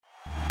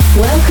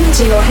Welcome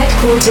to your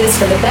headquarters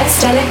for the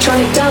best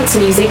electronic dance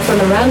music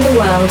from around the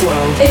world.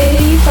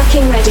 Are you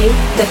fucking ready?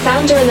 The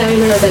founder and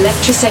owner of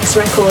Electrosex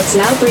Records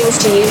now brings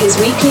to you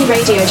his weekly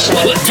radio show.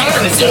 It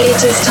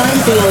is time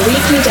for your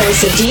weekly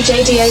dose of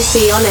DJ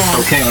DOC on air.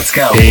 Okay, let's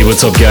go. Hey,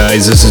 what's up,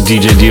 guys? This is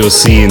DJ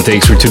DOC, and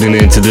thanks for tuning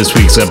in to this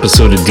week's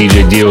episode of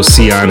DJ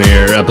DOC on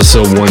air,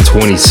 episode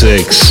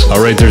 126.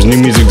 Alright, there's new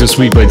music this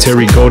week by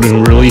Terry Golden,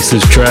 who released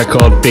his track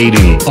called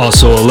Fading.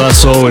 Also,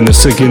 Alesso and the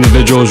Sick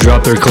Individuals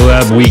dropped their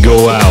collab, We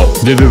Go Out.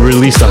 Vivid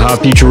released a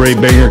hot Future Ray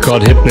banger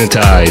called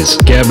Hypnotize.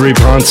 Gabri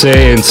Ponce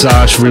and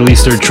Sash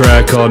released their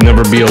track called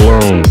Never Be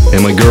Alone.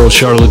 And my girl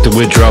Charlotte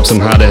DeWitt dropped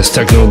some hot-ass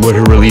techno with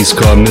her release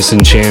called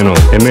Missing Channel.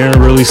 And Maren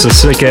released a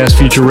sick-ass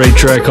Future Ray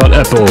track called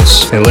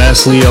Epos. And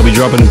lastly, I'll be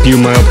dropping a few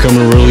of my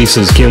upcoming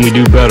releases: Can We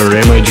Do Better,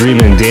 Am I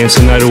Dreaming, Dance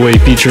the Night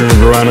Away featuring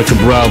Veronica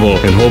Bravo,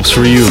 and Hopes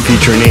for You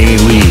featuring Annie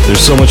Lee.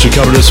 There's so much to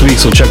cover this week,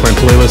 so check my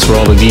playlist for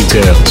all the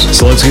details.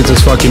 So let's get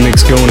this fucking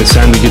mix going. It's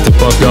time to get the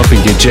fuck up and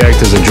get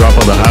jacked as I drop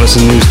all the hottest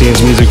and newest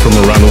dance music from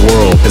around the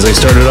world. As I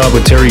started off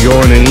with Terry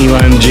Gorin and Eli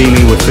and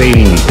Jamie with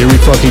Fading. Here we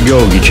fucking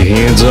go. Get your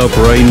hands up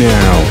right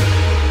now.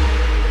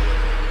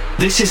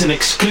 This is an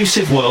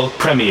exclusive world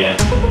premiere.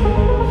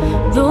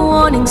 The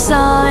warning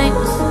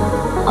signs,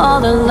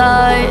 all the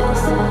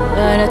lights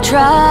that I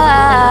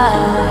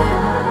tried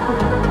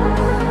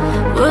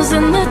was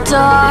in the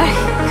dark,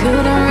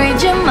 couldn't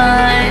read your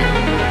mind,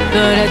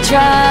 but I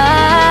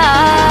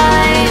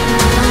tried.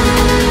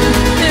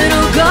 It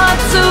all got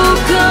so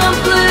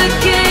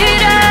complicated,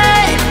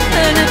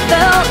 and it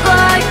felt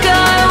like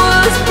I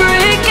was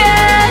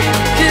breaking,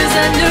 'cause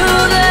I knew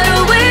that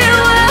we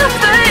were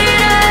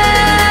fading,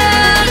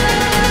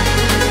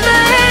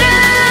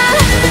 fading.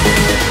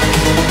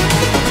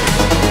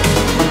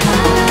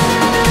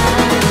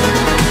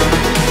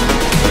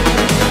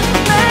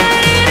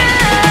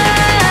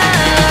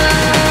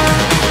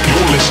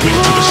 You're listening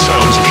to the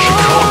sounds of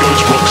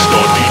Chicago's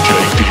rockstar DJ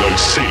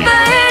DOC.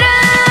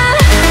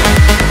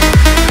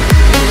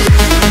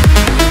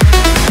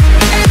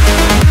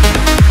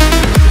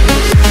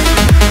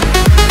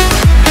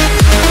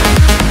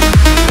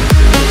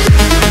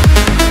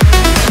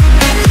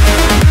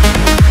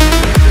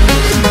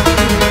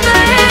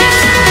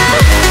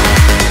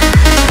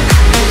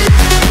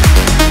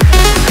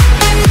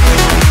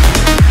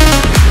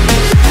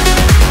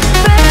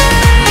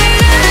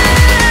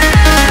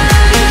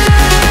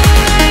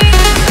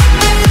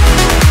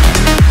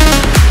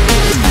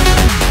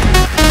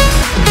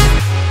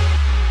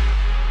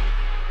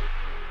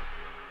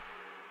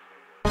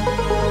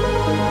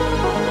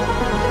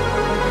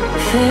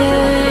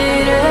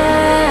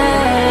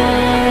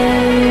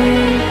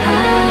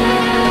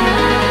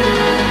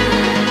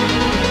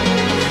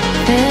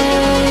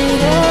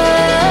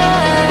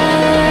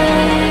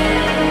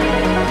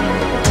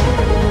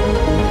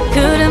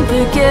 Couldn't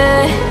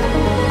forget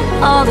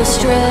all the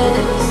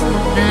stress,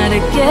 not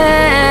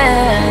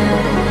again.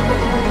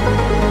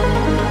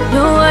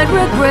 No, I'd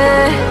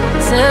regret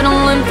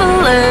settling for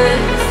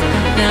less,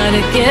 not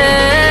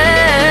again.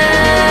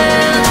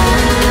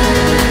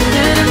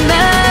 Didn't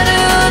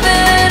matter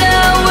that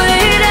I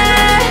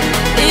waited,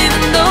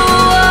 even though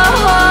our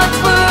hearts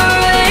were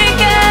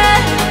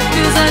aching,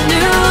 'cause I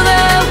knew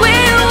that we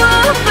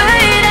were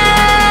fading,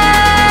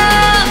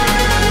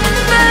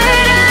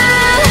 fading.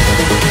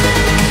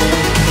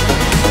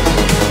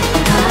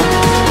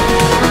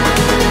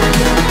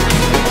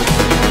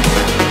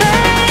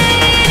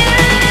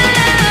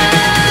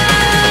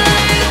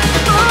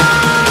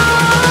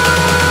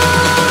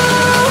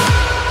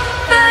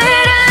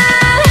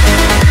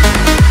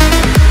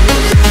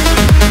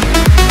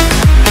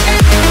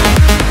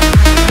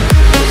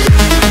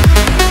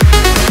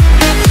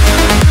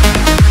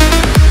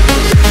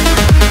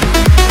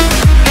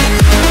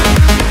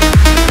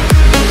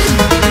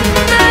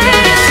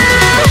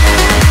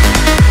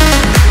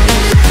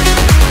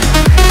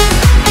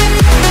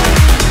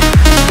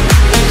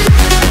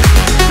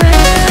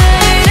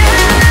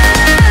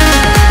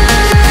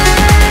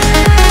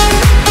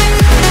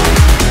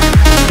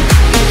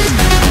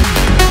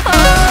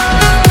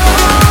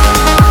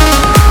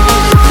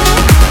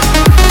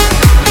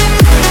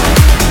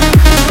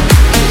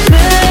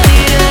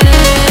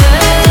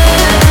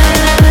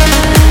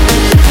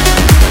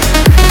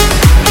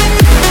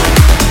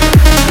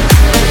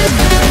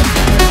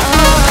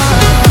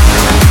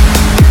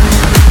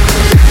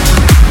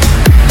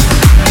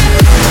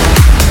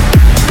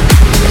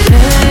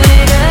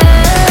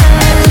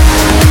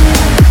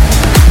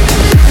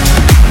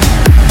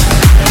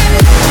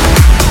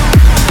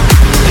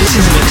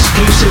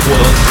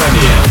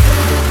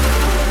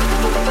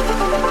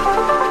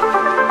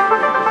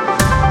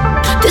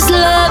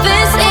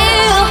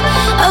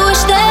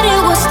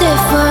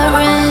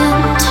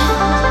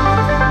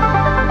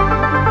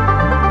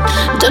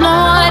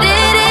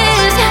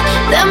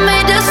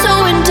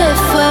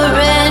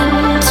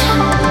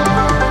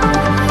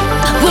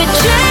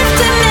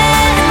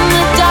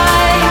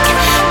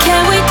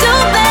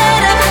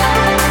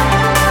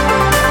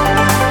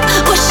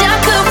 Wish I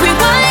could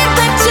rewind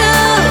back to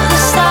the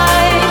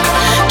start.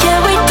 Can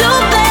we do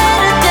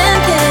better than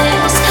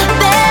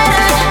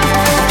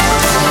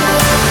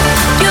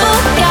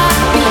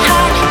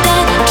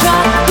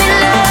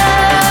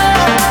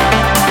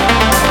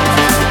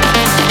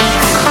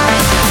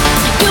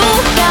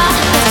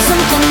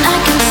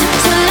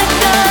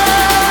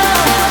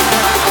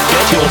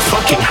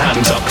fucking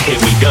hands up, here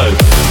we go.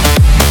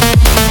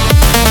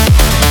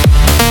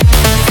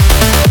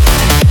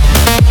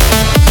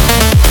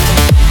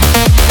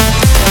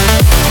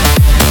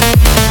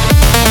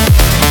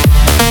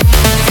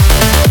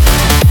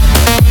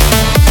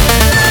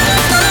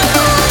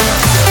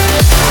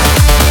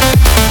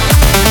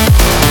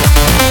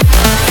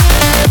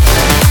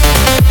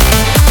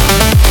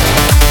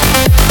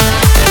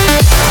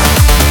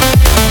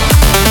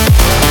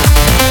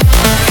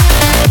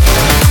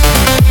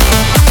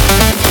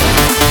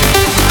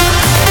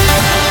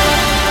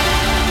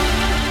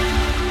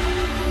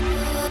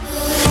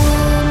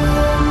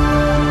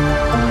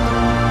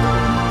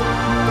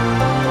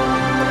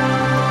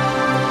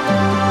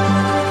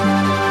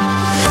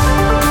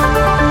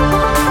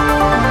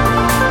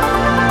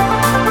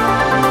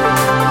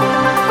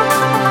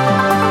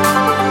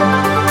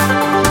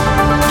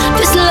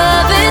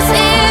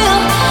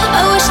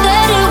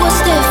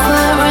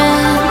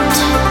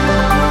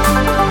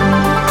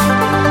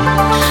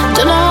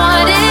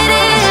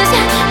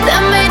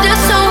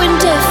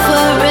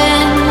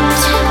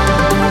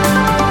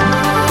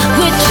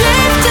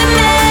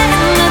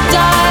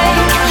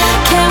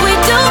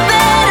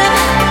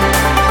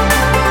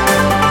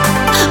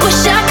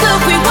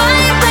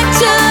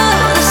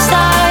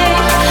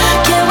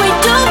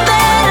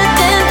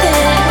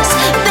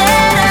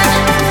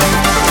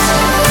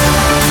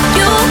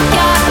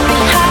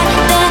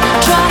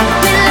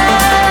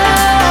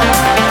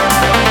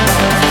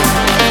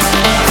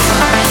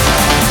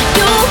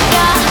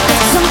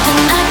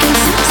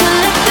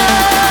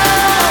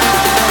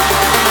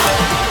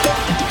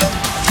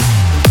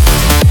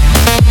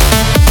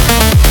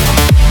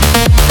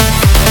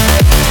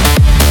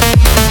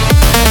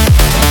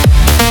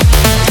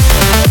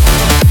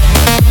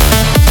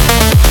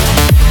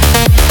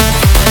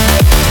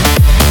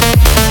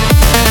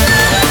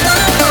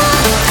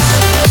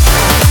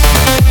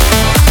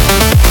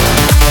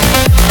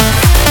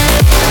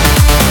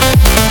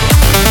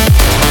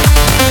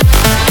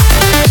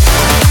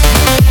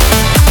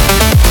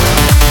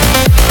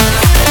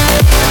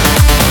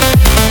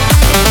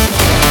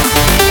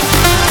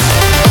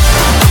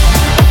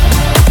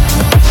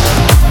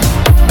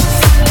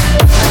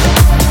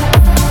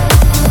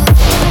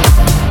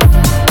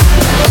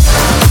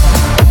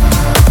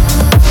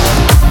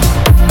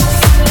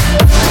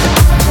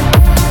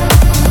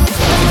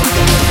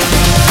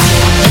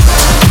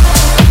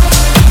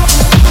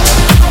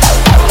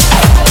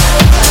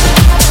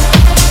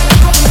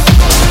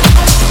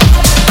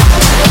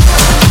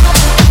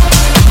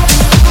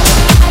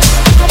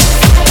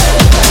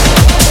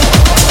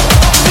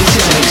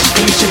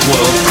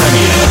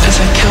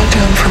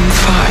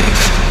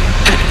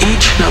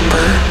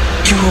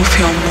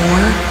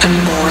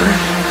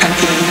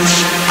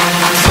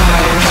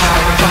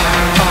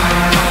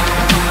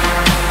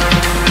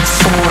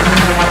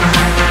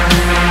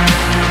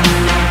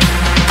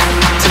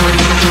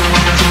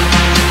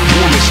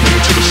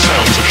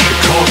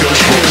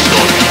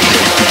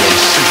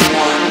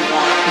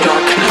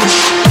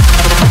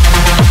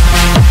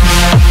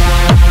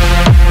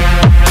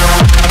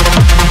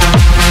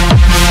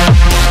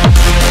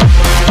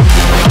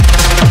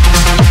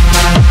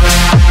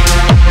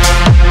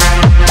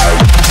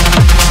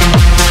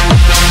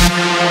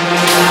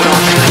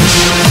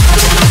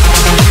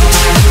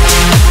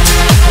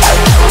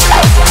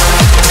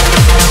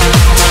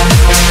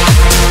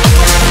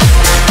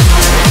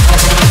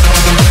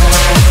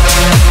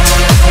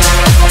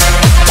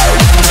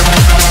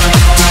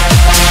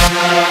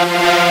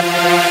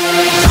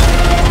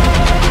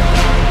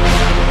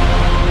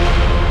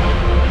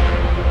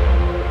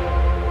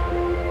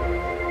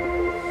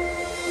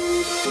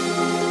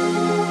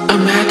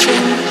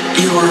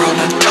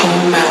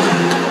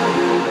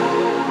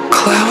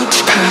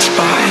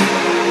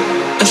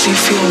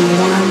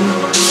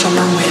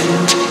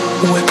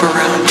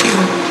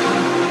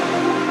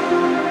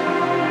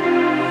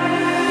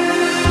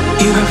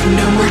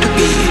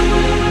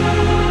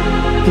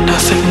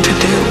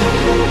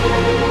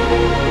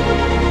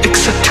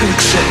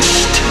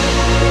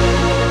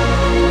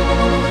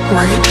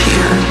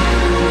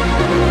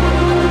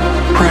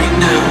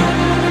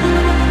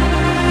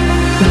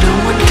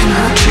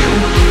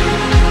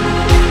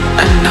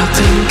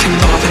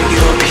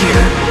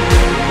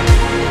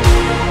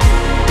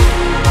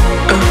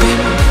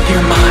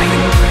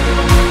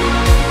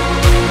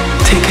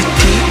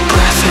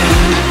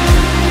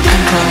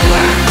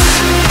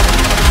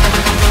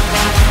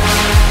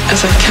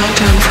 As I count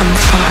down from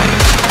 5,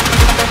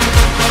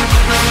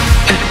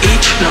 at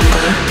each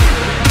number,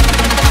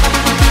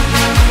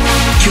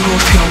 you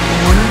will feel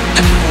more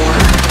and more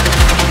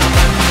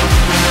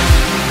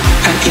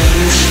at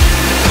ease.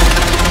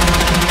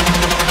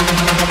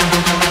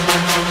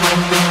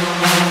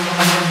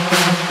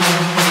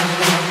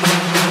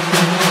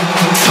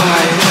 5,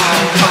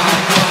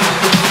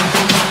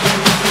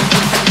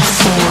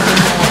 4,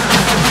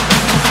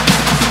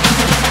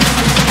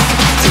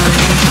 3,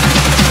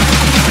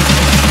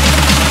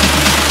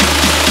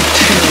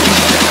 2,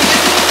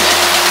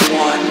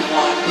 1,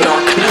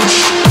 darkness.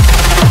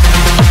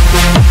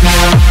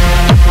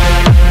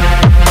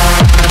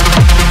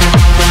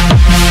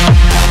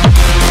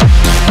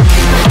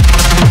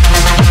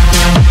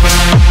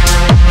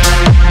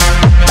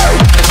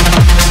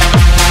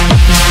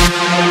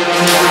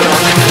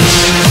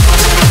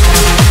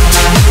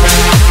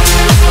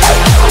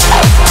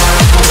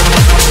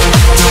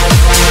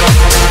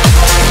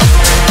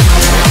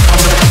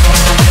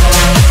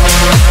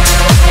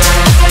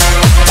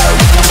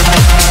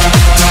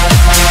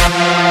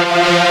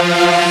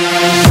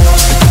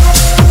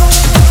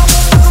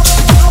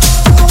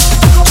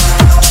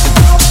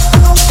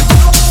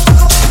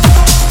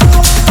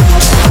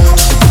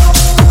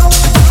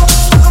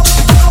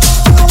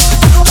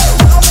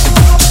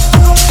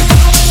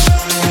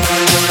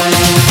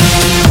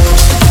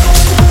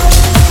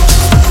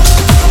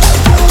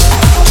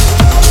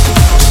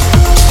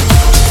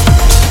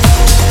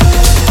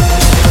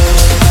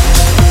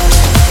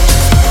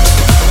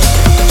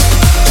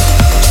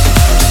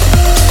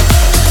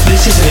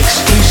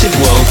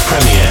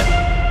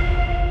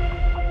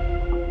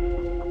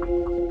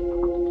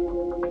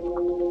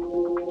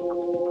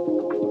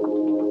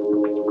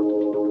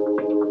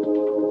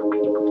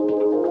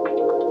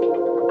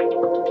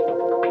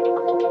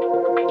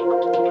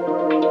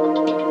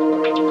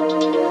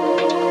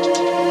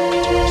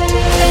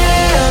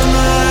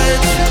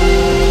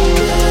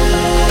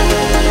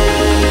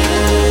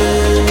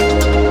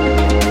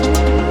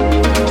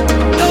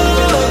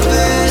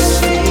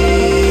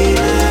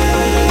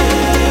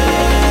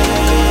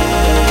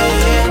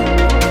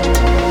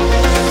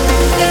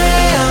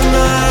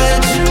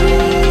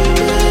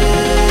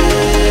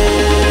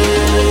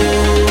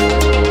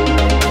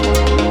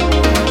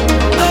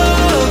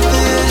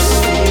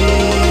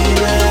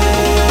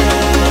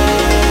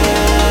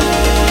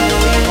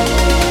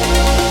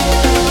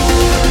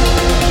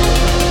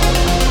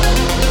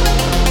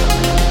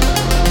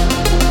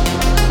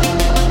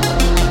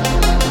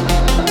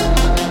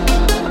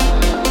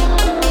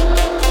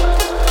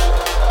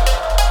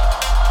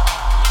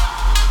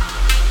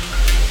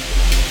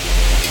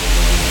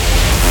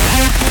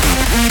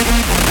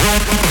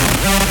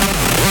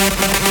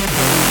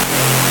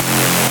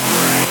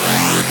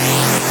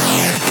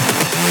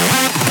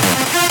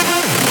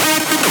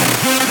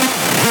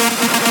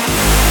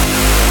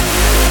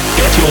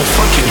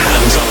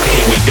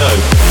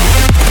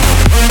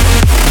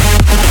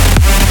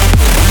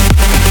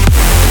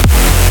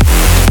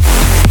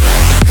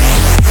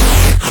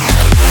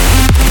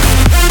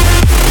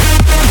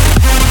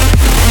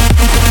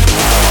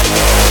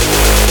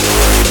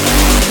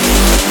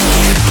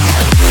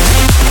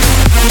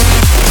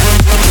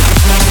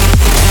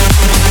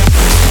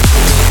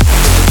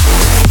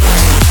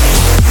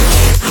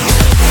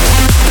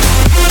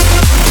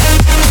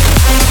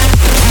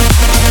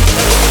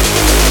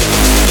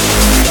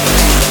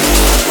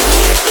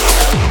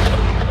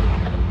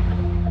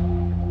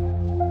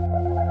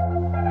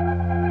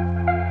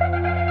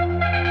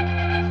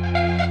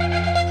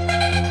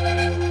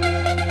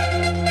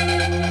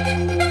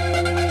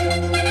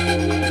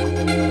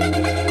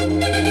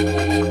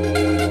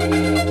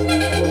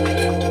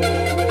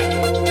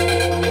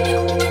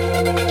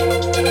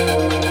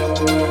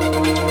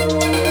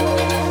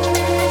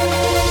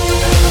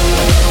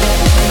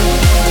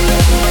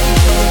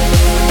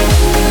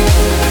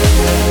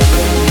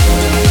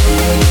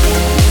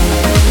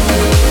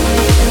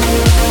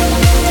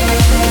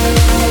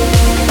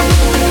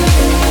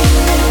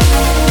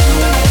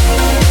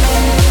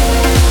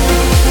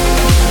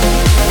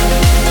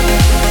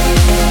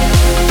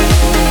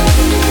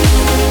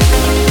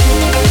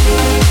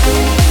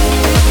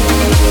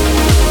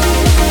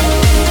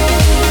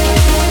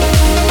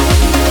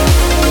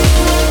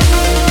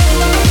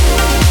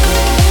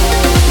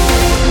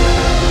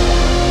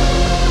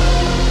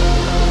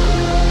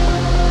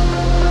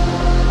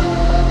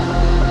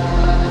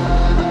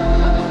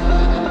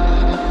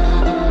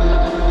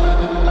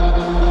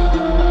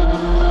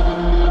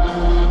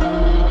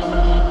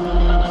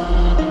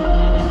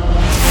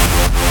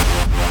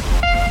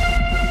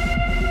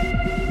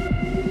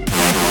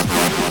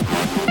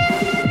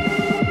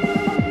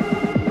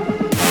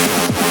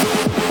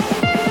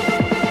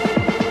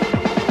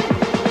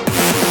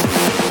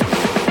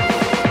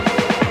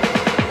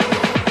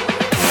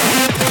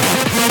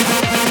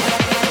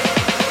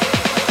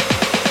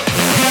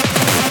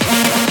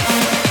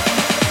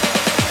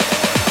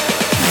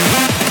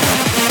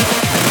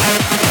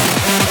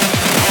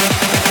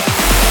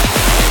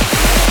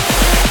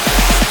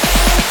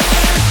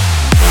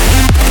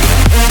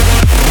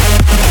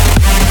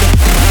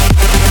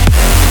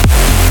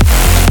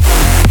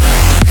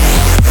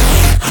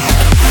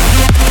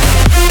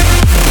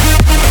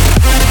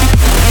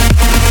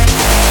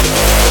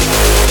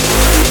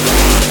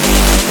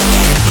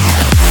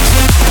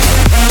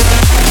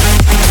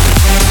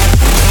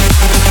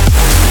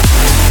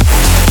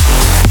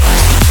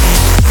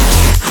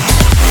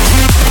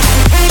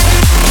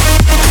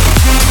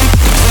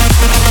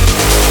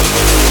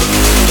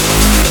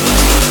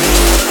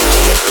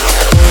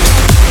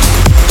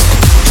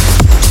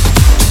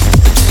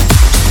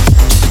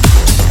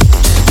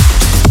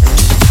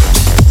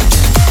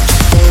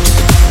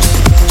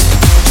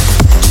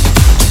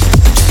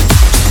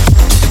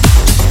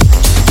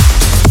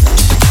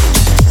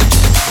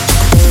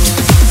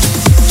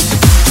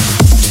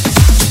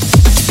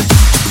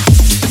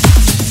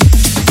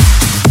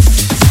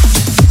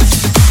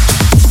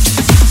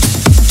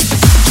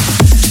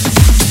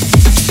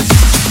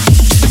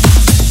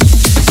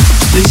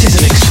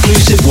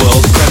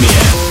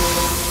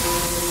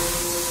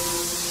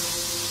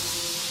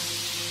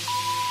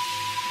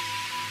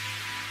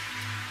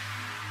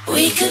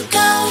 We could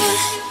go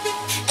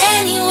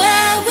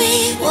anywhere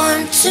we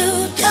want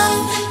to go.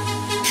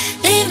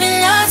 Leave me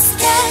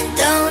lost and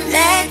don't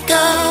let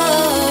go.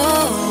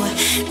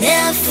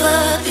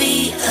 Never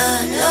be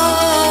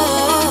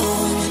alone.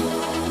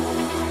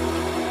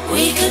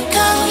 We could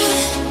go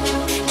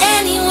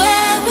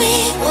anywhere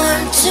we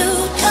want to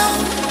go.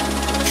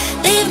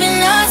 Leave me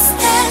lost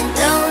and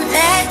don't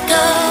let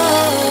go.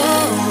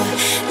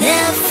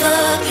 Never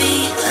be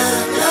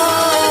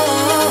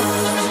alone.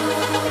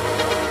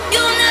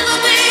 You'll never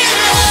be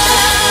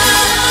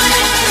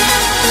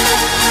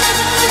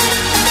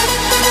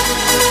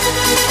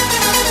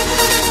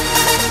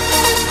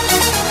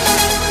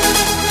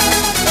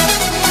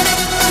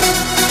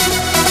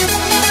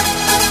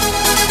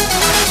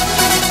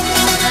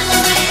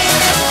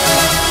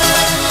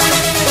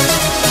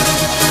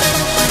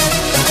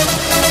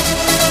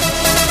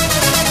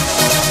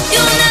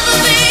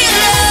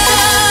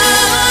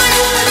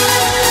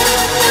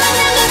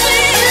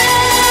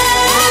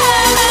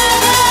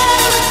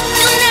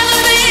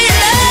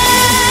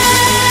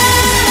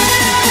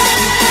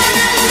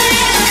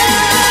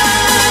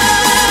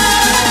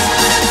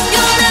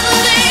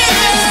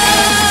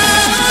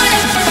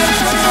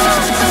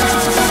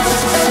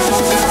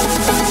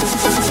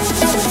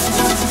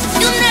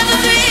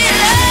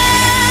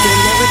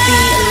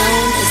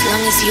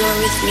you're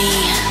with me,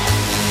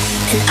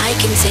 and I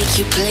can take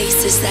you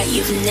places that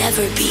you've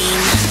never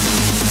been.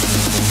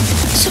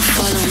 So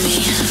follow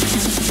me.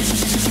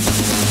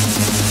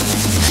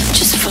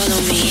 Just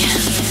follow me.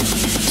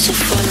 So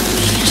follow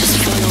me. Just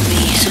follow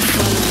me. So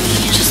follow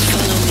me. Just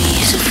follow me.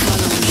 So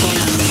follow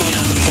me.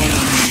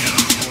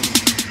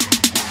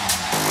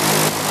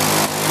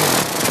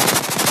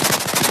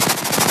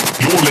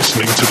 You're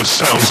listening to the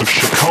sounds of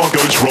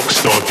Chicago's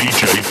rockstar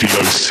DJ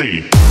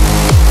DOC.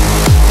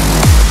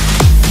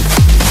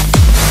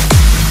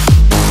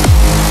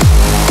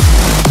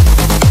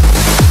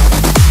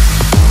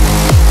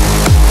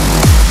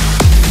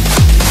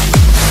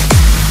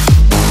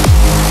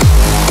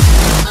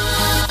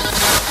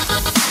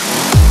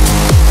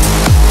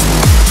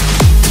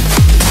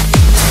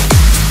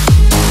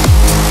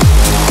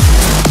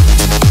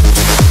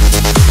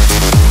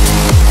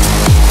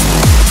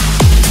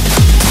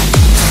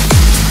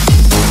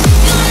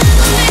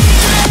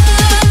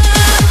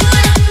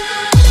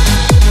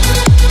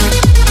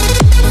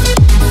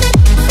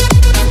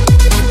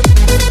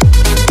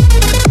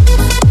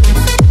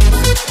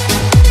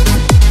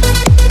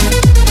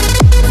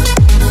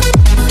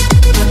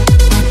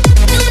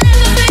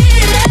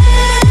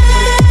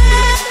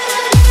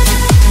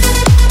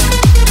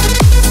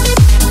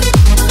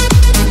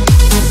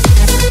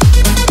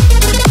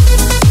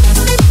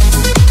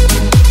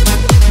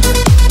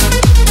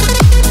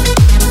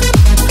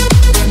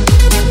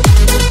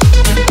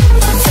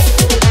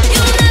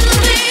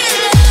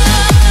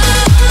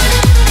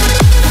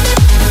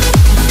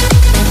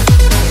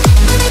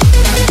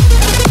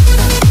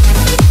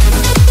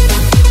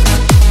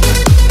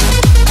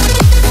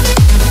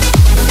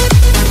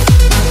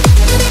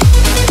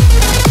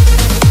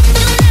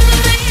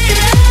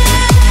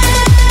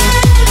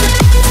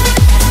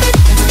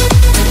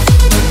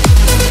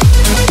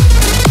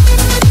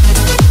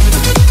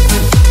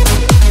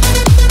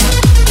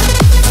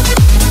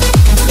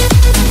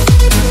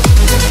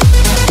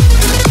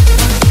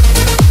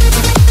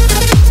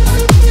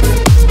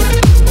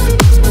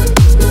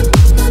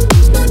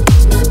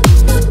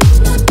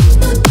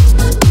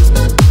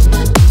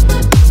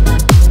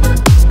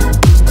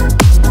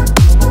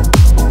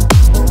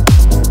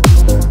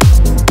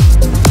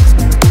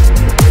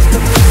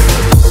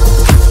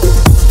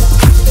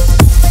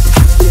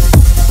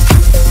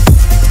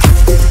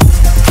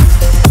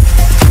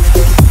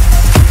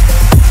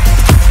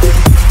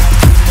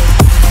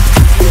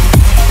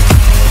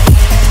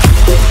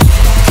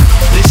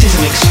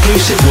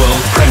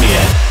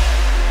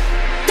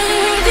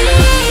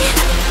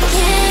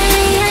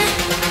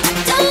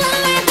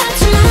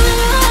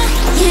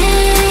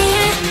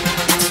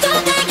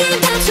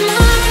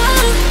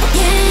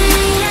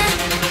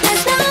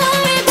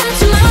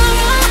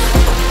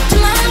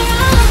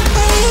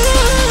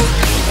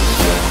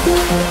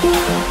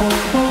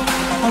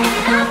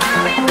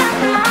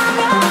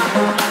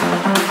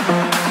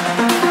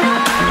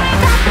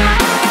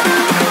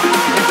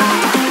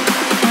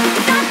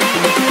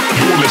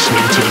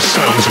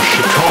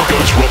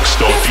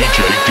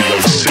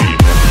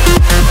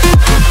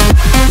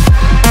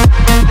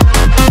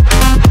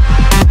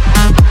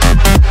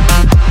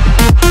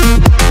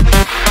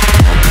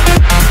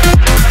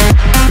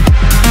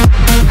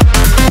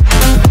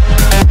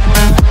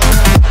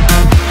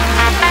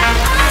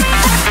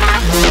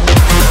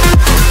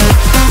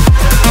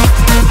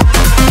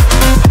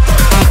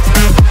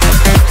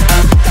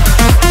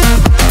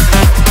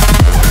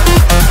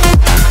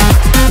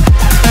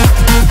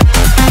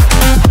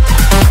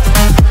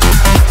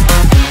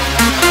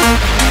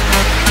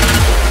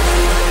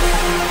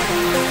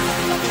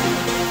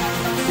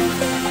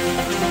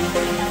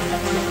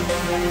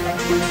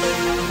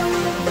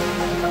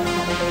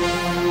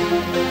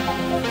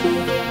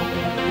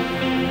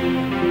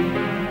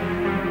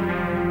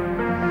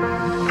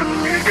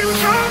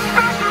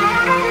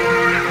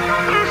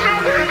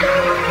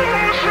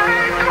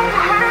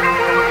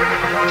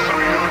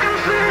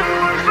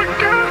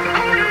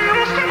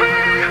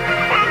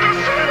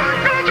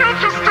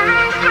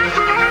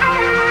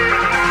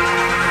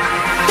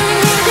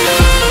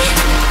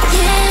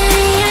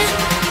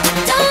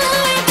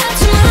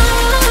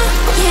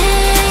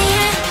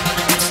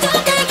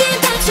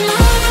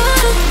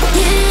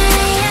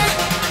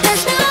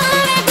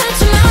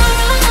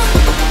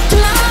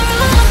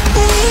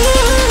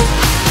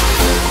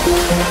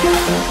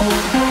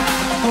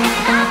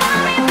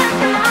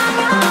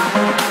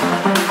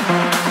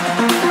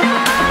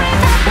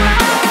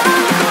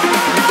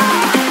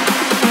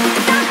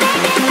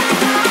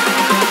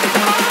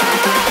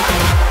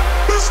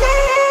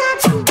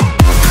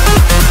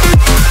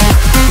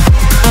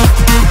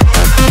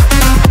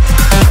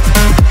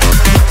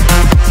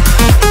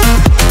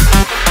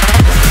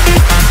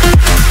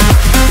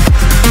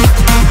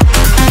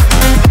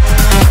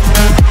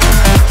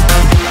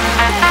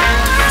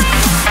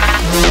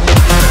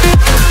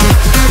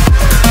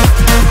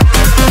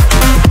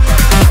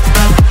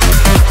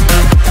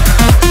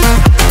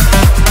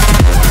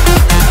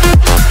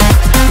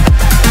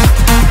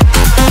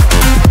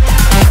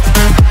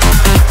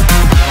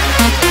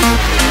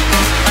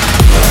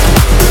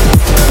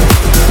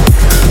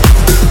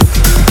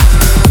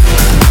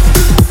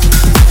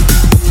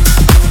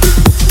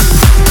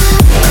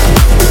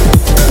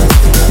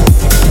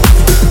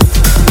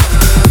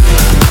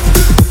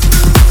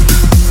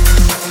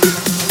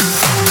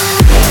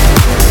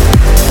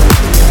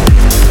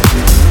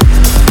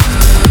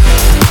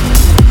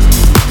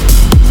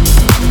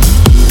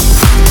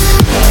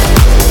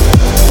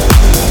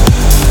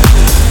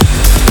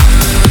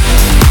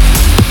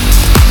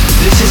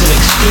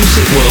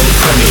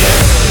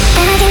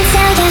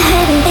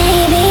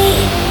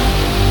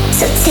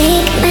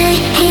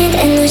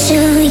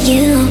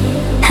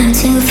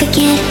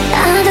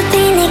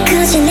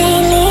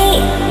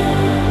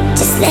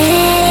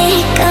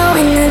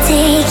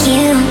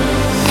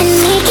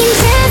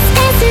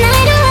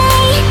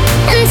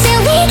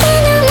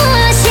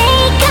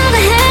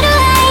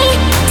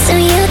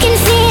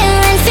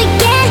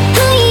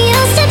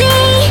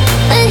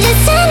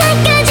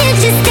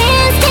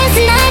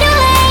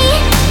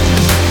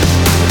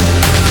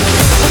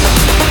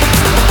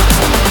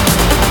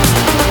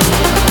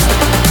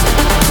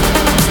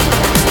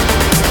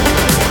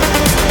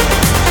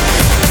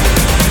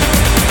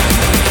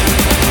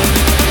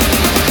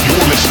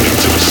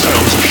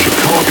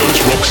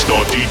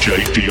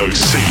 DJ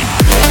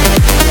DOC.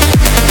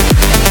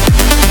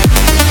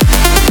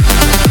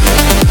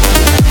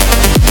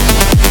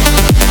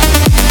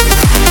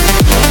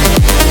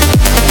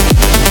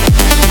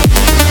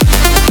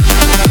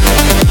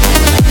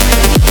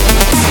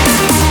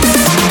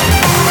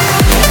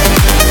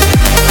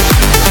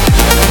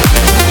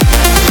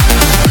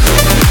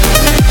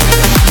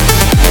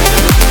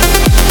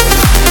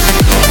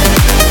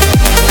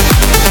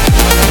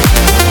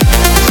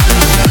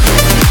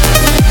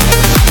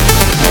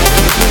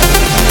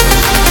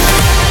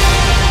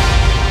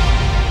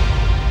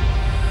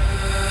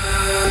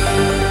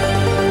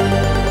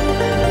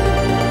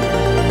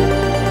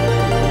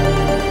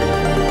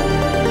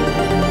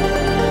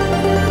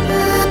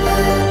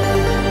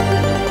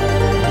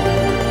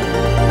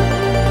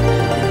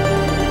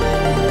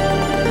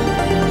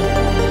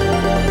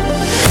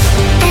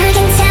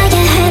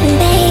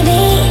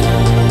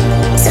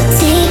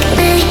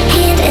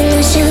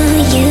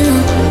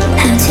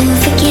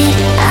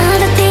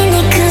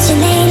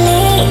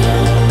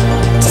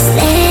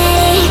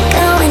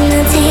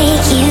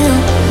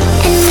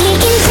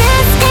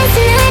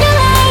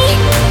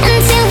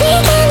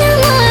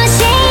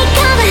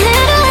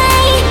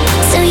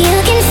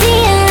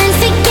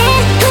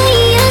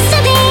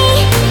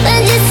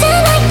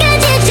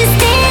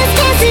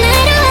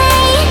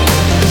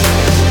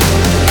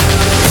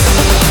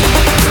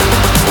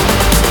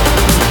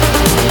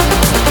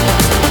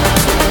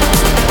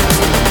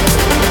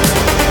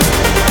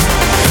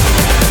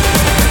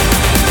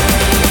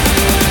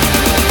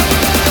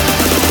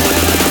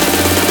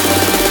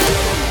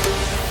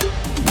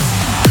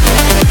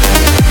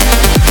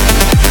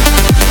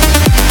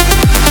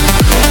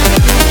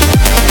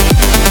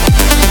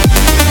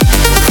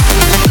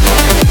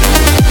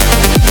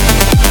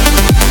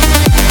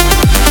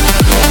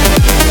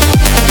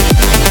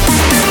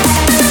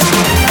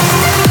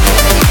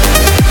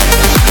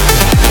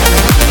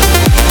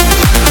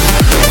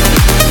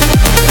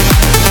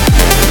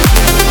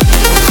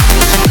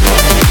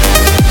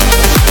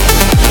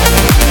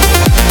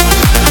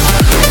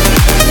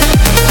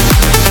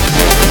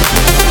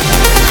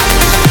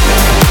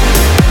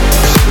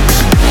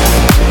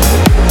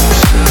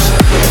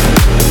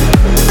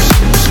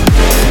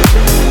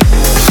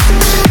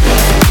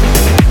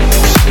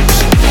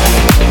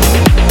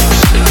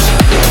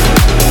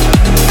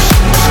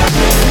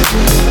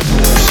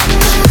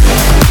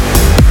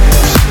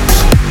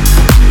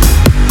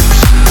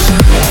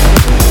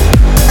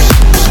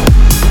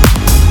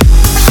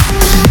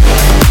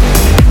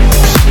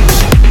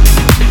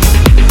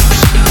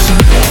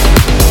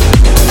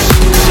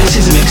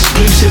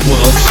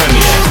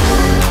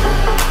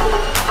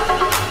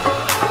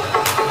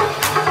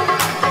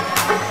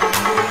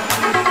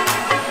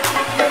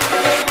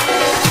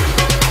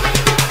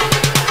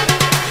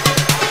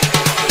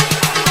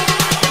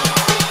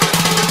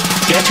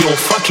 your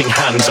fucking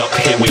hands up,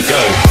 here we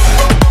go.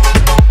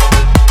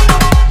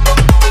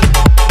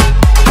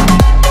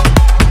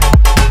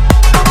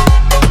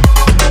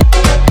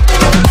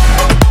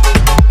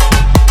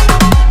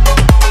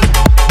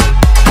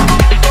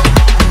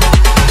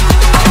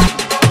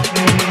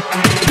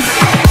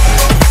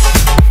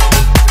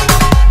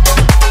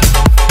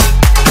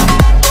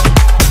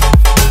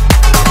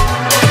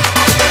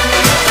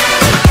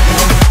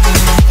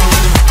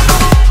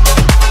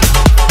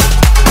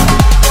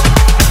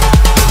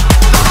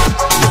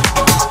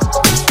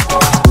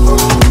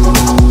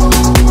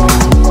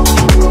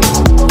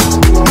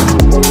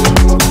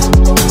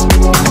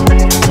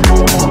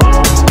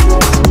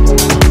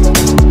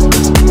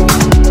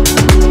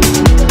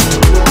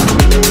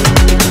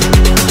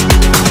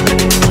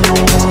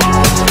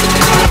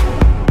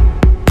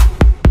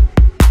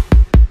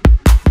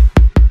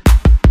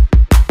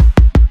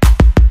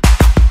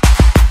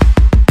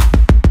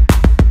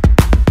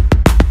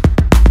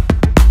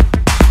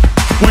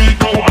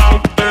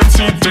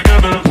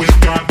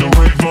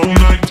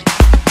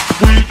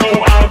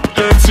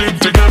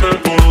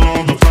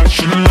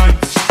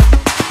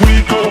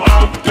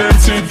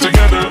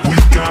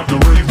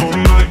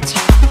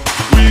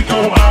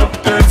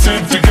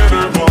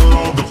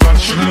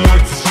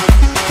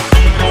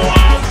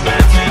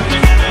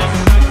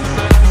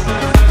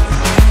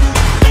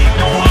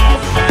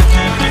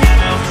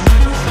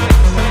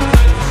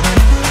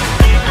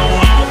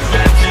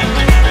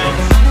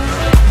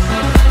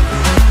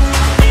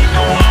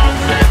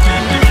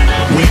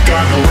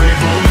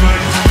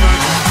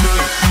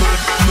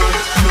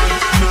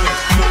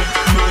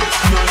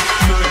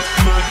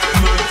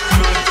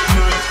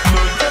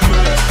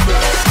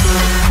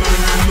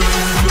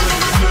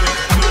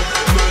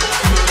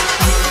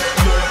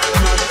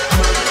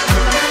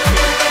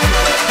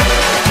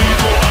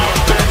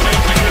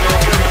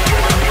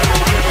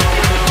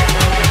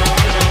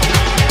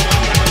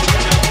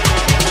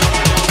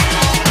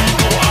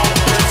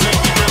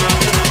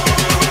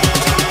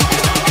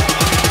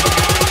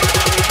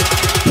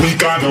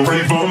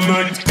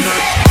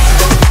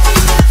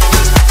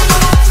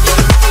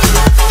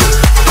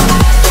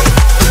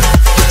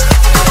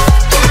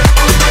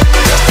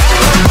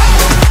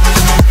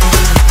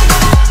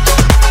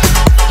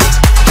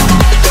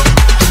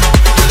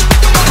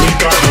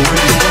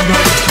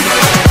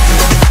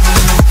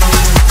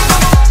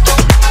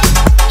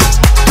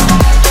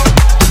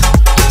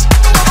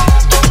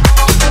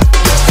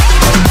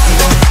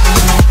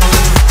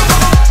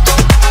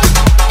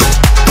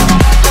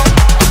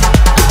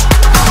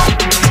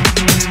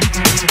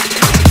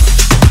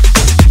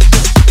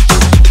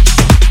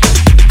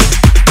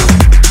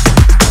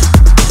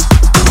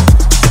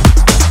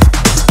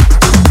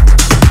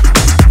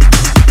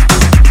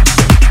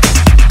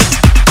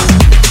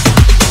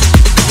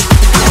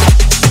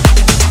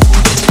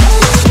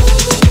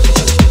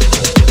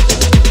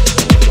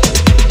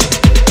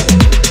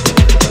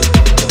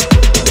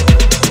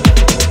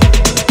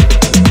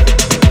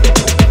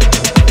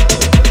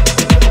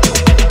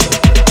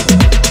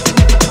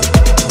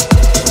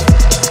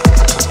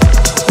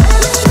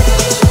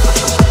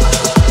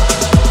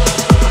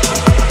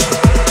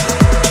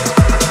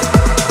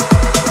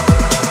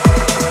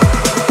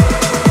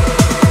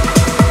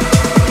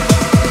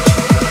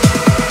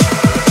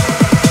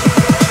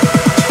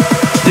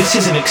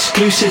 is an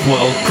exclusive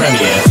world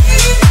premiere.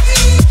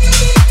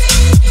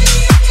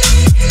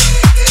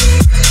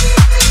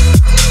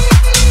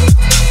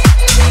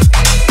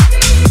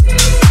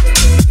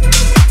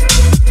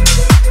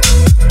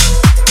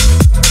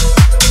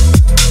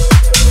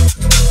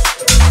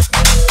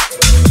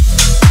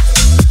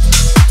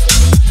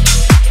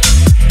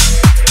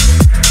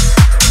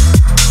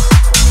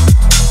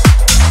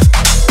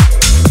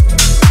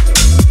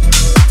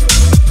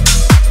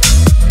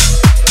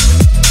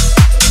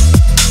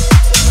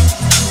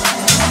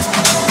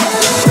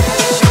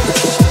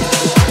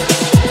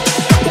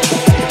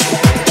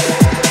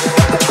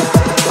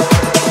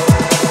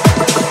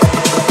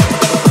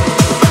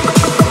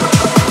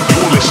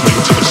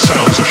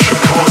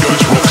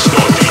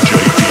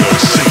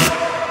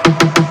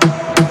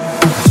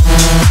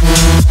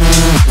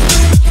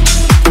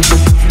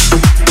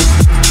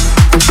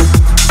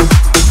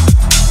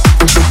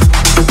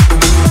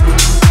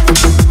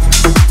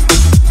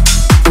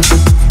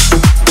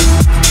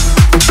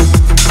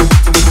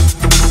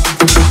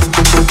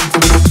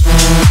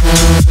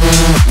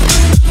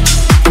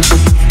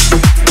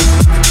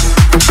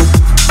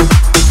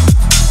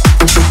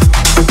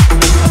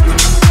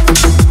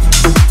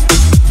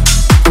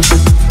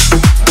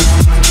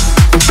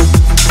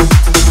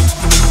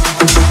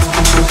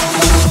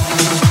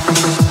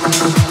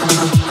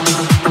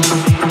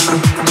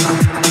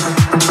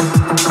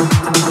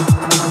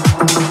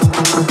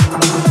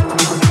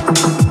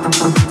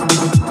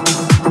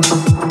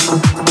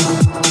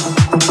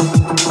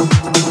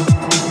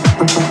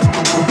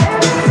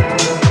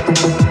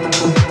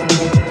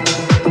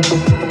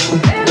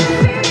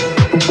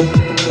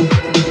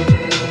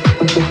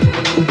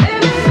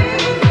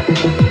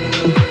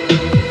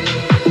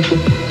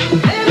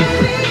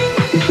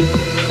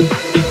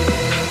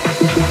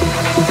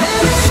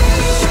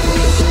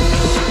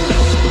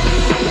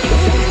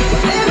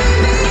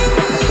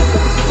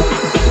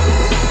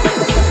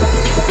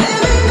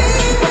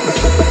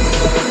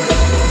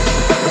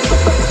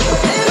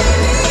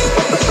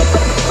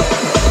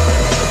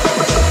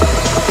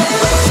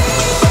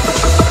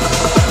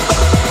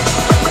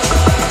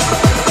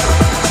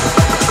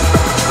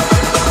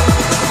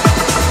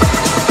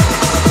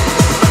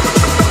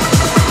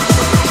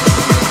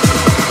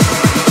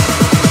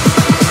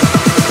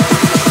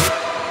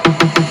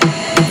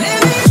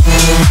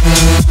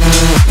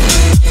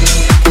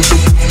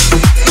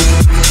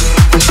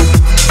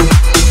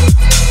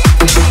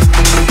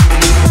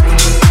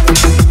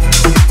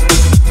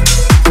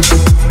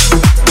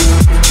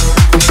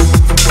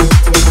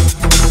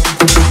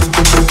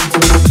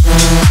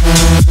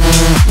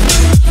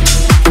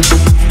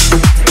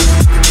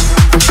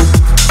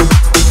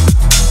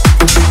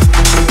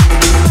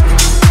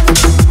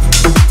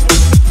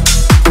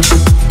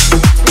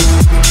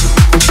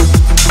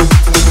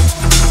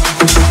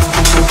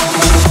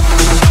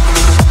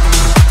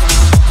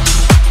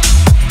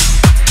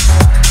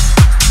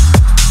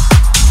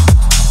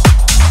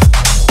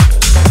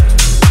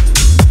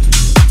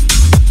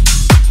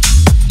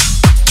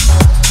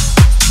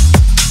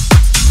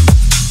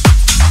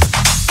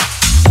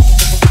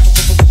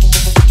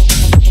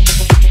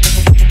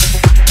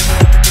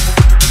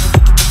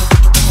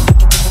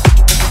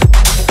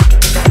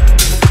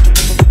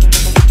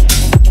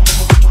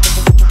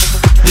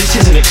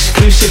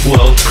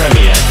 world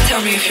premiere.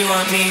 Tell me if you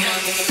want me.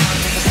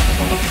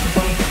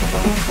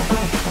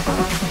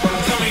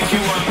 Tell me if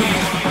you want me.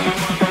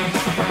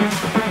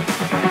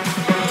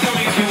 Tell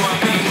me if you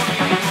want me.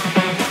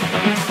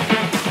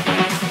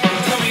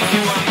 Tell me if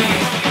you want me.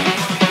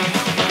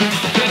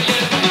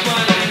 Just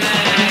one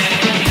night.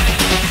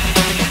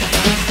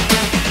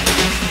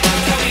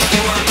 Tell me if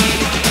you want me.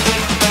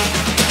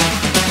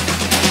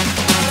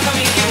 Tell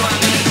me if you want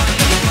me.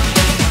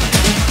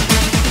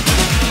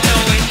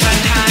 Don't waste my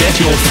time. Get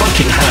your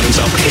fucking hands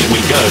up, here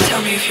we go.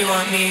 Tell me if you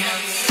want me.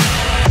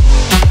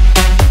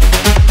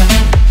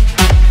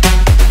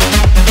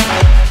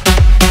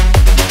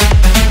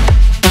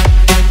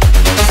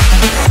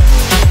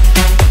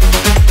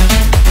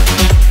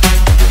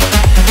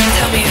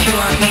 Tell me if you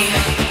want me.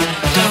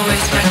 Don't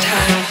waste my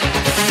time.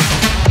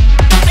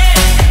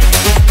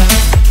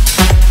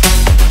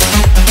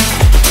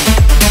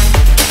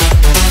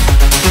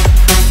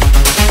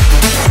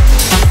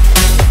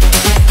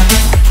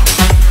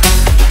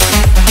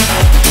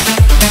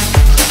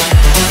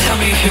 Tell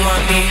me if you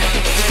want me.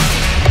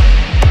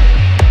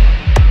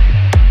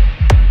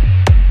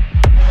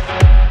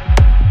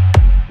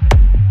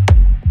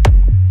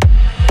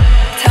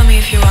 Tell me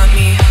if you want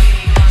me.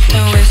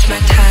 Don't waste my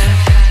time.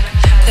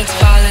 Let's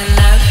fall in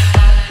love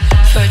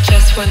for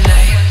just one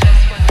night.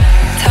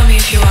 Tell me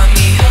if you want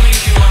me.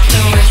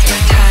 Don't waste my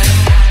time.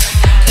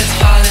 Let's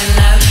fall in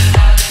love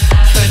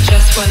for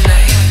just one night.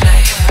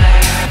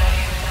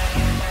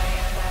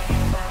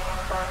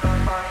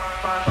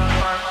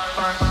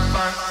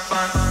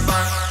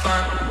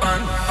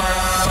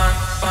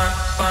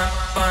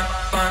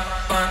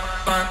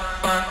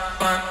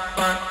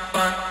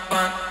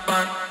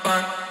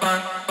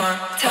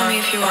 Tell me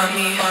if you want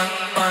me.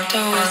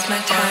 Don't waste my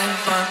time.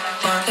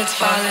 Let's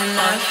fall in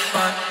love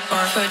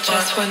for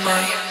just one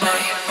night.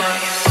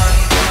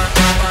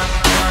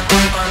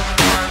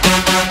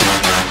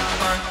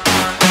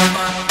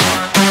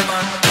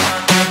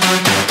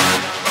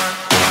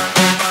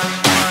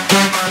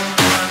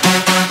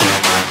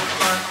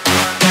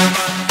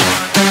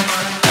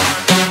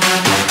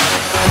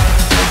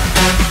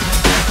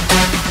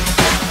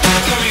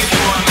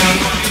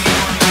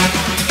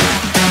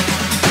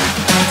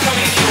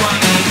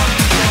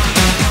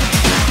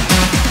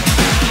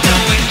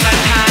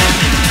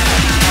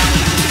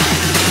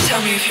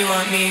 If you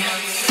want me.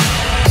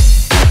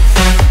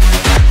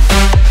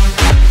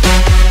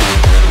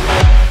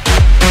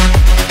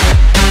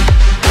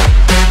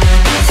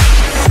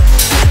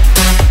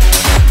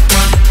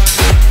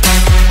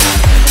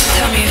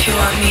 Tell me if you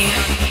want me.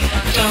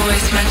 Don't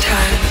waste my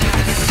time.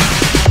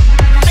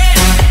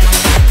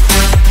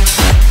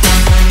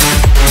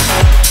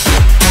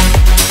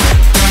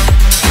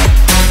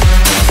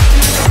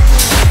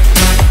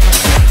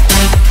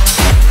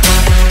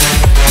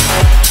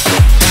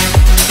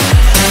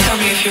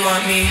 If you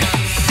want me.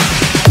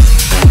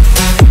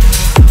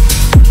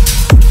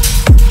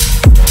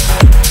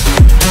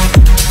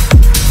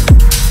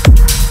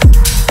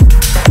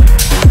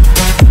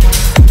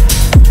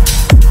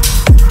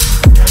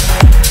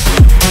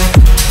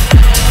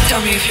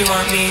 Tell me if you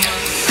want me.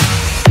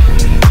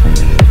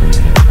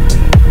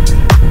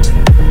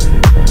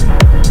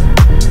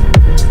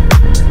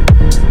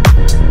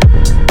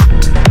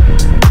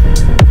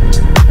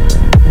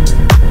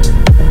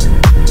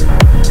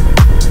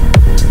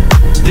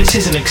 This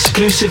is an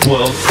exclusive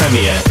world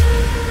premiere.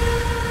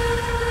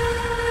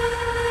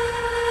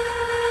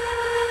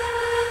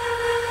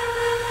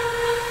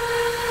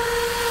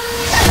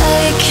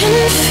 I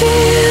can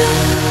feel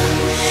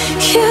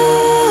you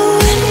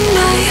in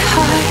my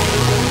heart.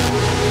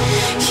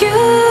 You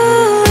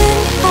in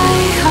my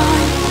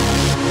heart.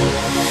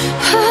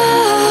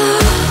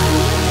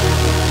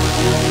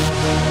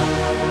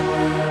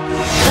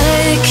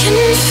 I can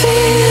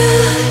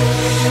feel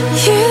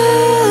you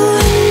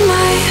in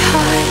my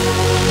heart.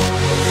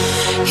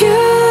 You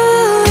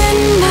in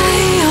my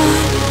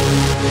arms.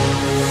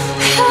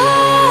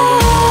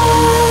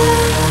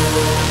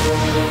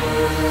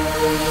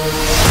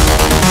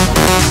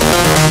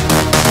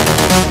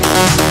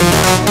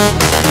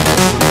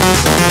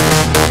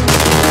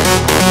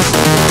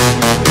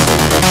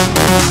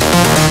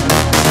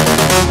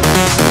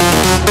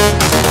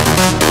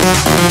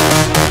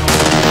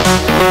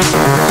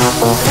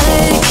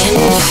 I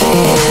can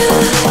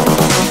feel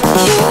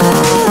you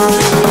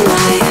in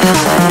my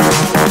heart.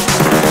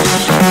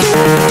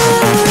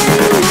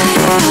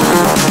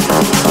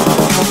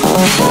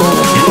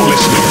 You're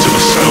listening to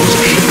the sounds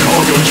of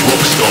Chicago's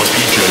rockstar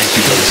DJ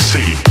DOC.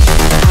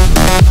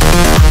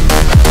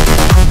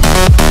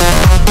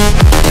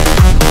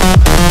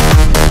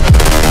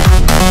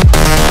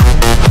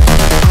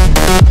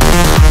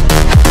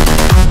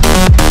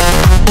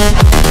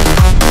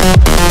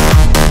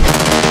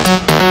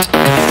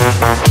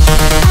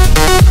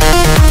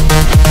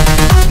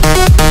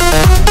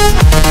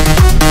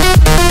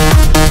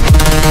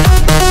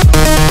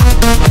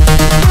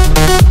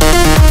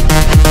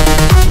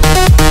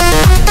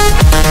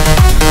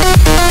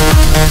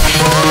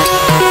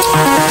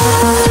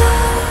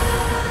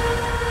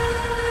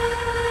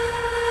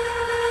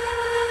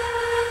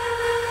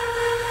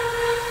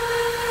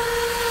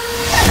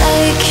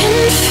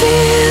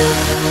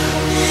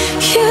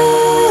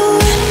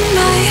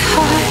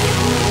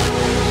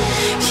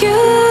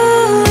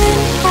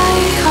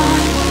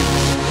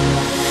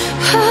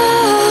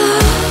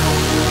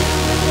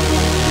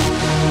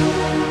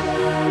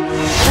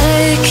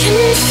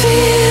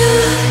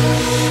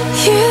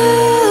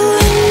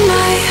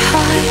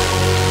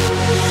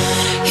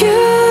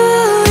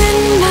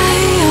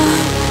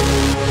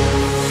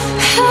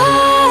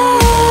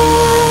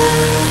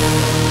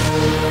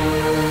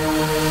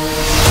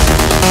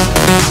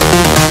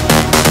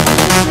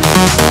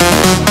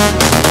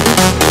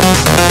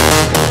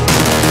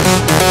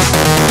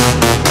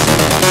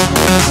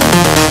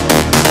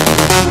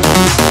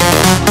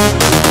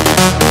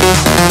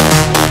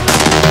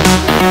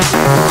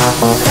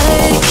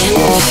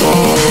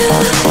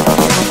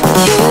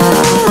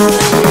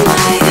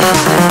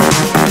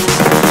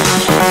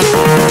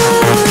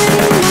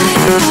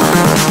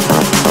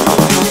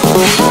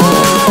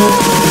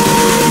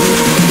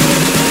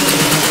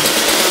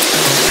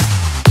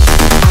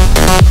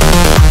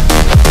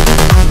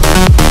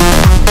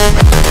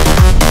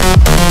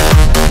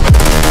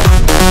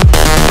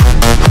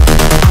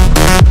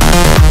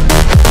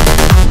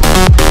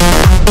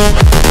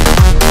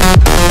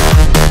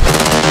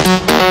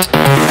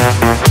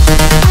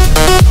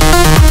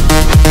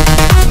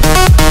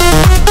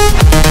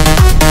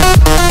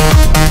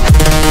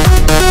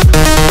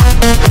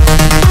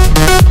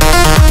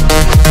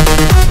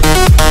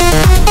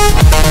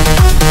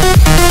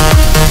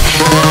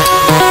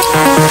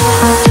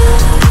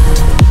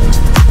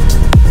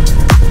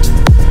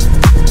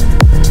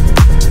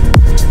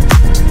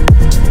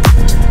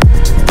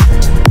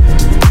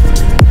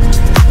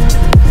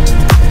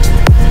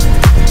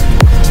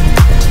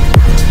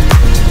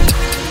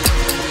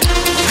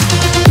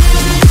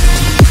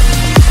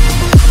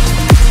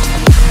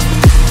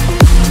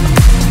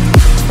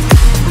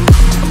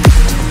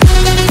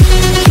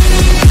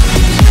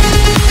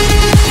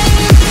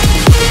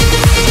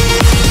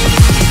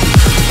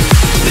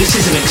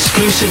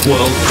 exclusive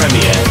world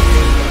premiere.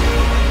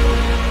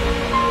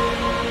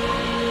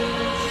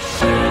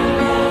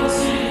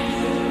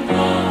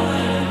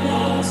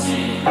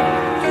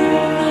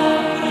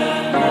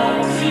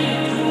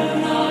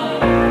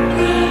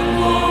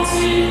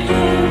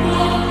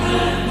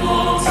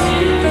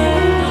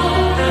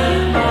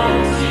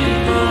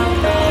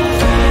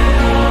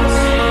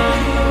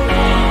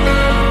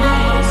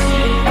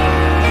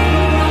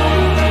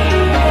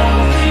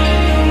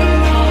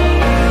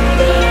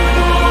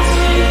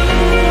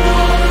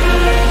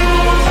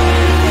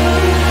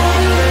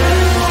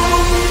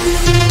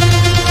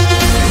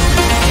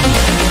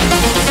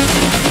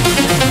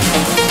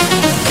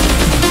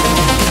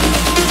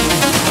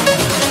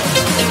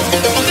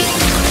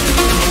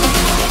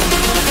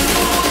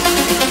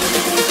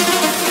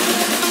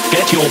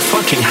 Get your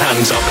fucking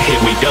hands up, here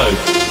we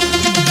go.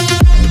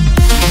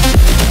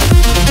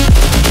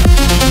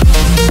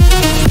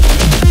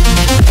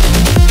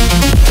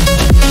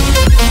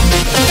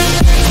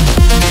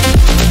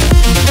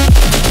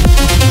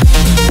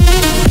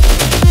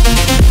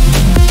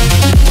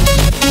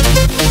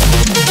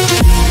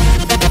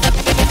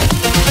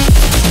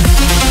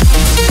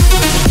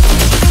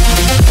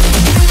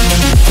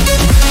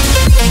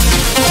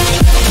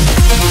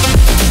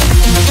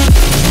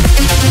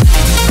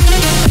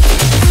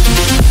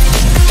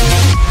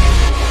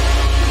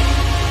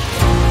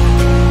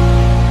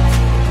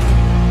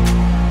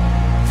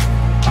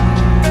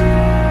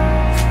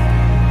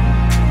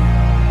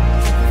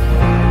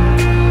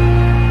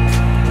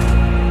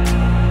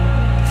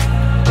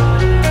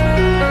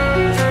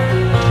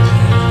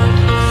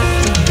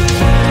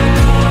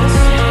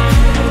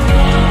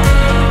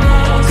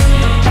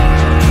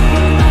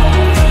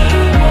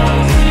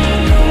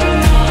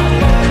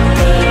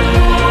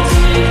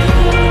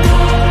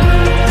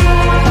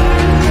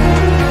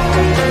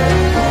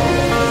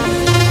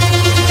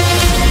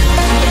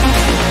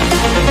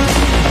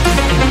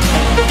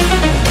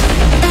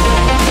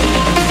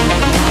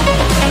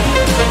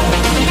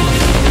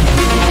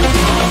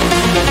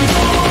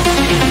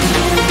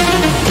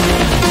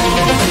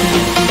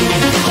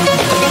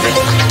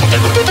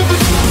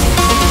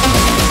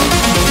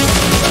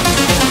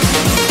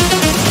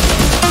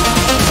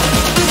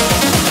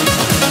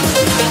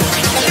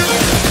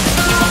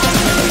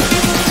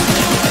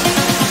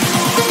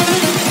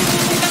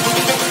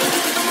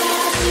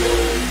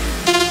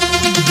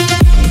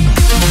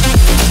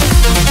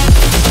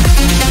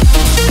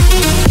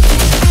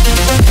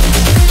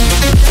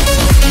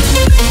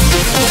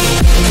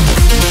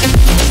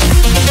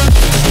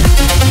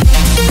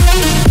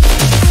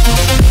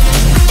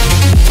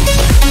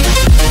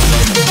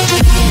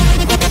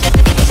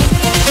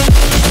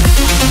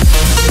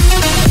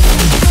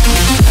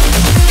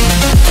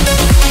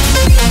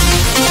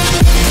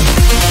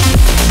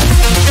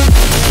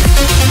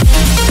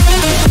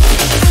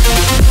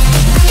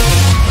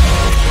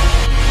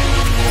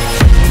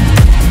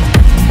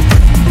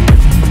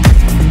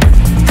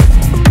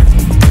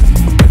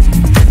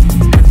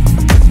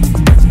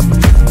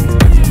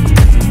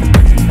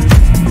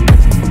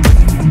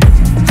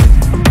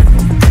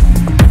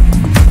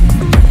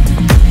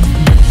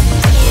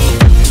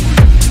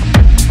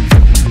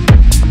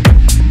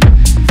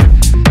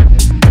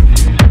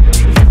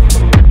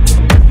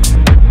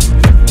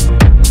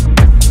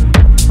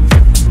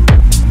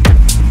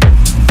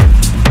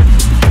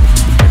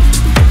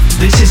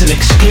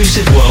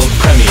 Exclusive world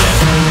premiere.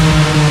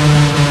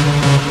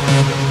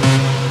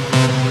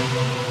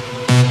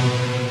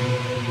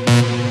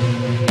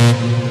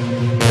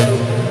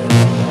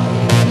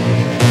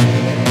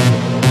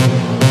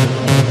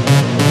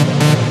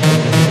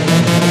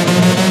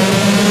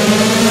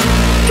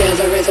 Feel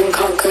the rhythm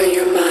conquer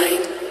your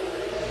mind.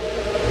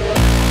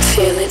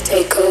 Feel it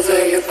take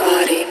over your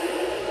body.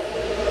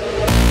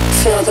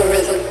 Feel the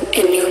rhythm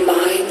in your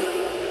mind.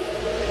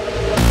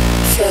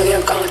 Feel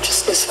your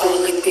consciousness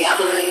falling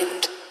behind.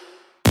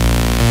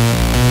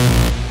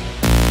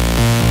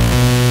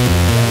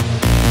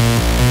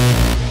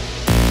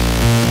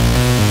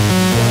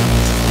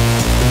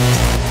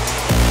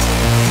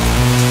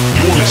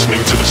 You're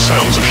listening to the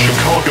sounds of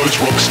Chicago's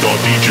rockstar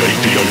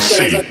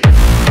DJ DOC.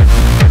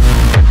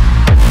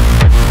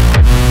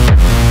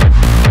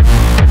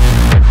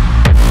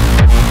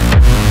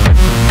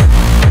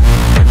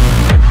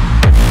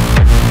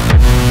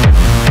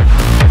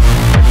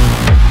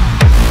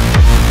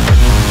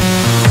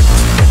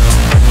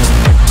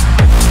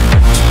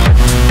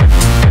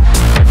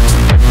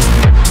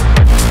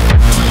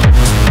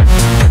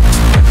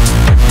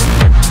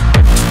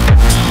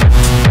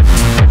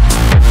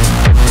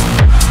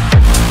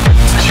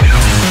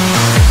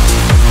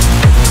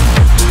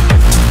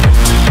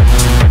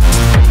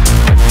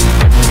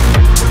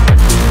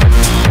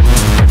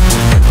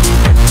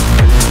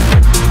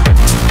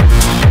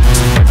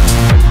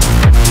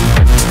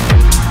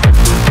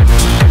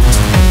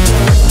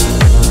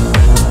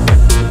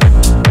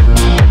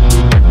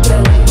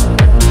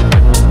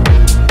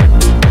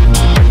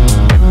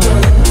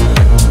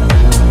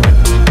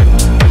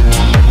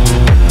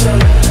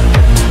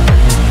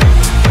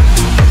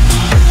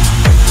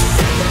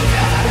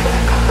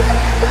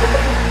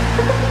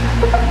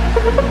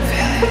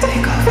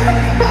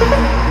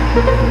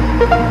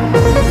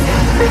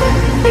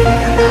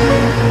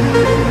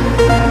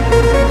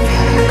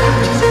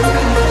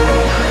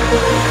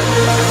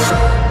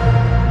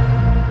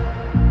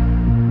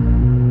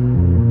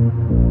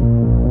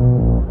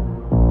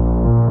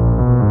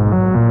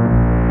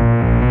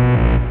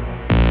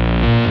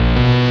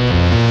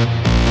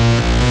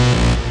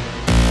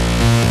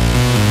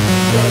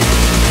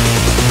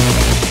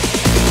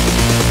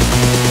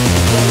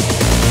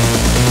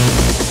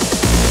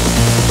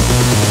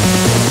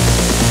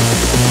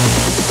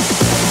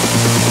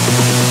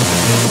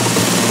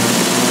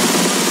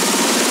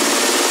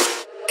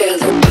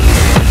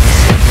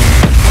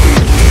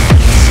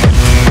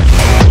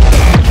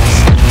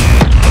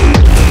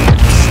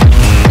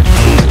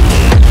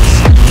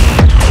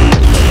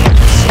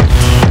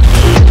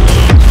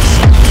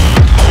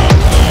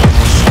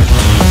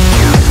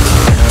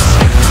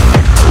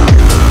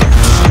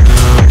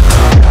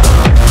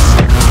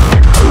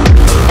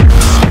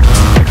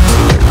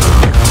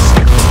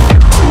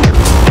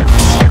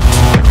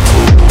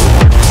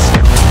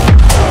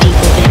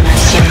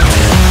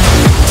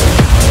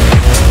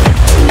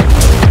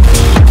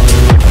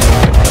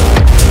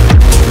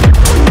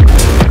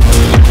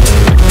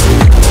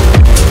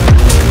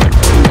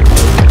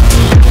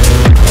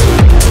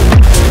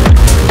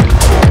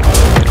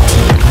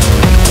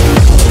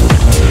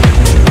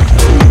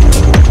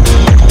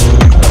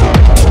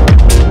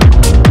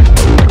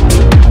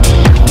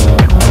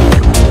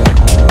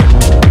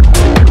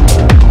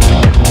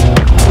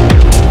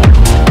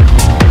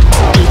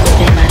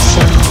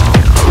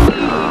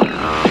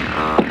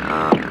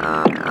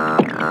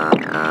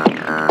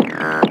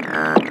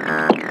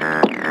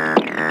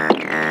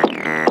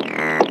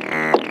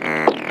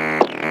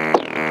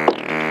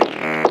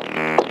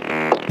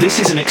 This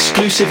is an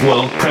exclusive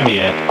world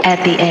premiere.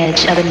 At the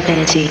edge of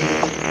infinity,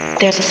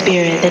 there's a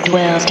spirit that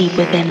dwells deep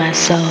within my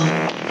soul.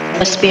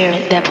 A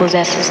spirit that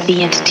possesses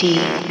the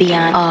entity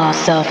beyond all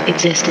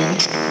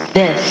self-existence.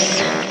 This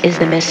is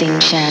the missing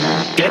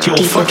channel. Get your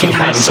deep fucking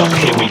hands up,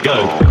 here we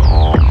go.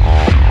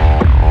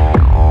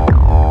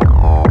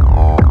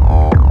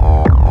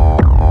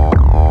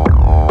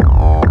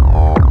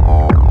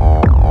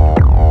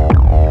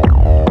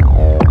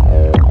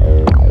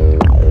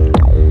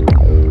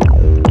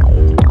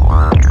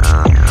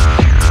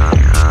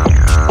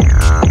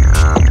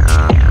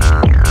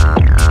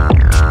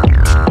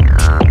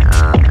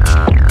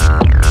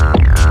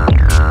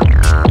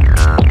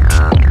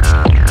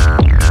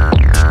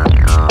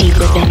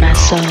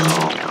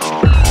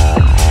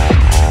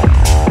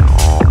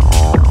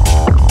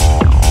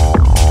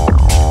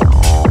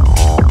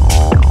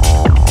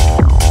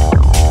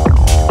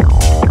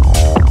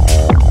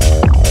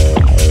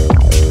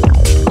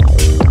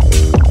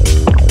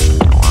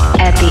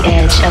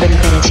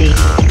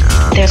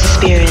 There's a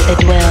spirit that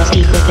dwells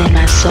deep within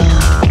my soul.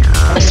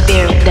 A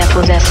spirit that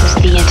possesses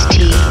the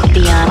entity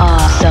beyond all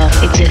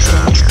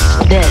self-existence.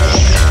 This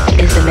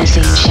is the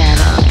missing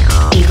channel,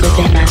 deep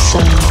within my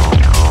soul.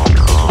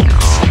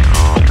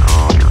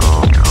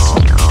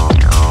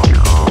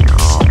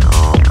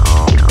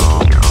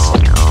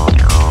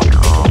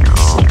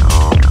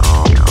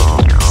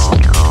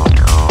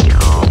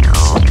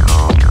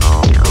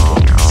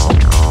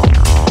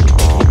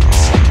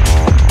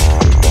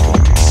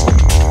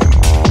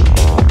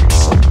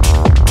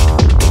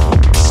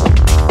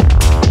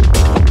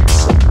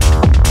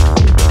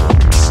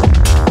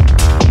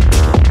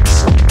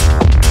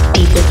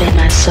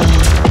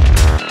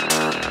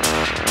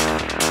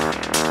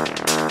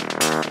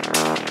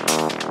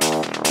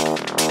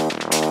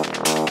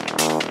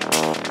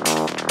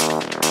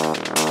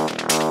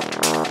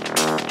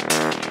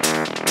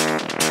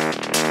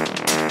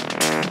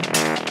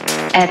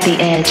 At the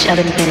edge of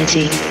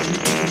infinity,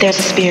 there's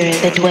a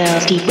spirit that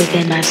dwells deep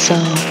within my soul.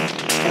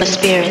 A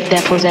spirit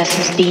that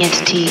possesses the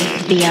entity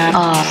beyond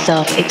all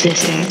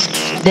self-existence.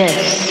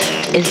 This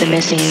is the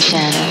missing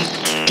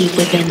channel, deep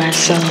within my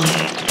soul.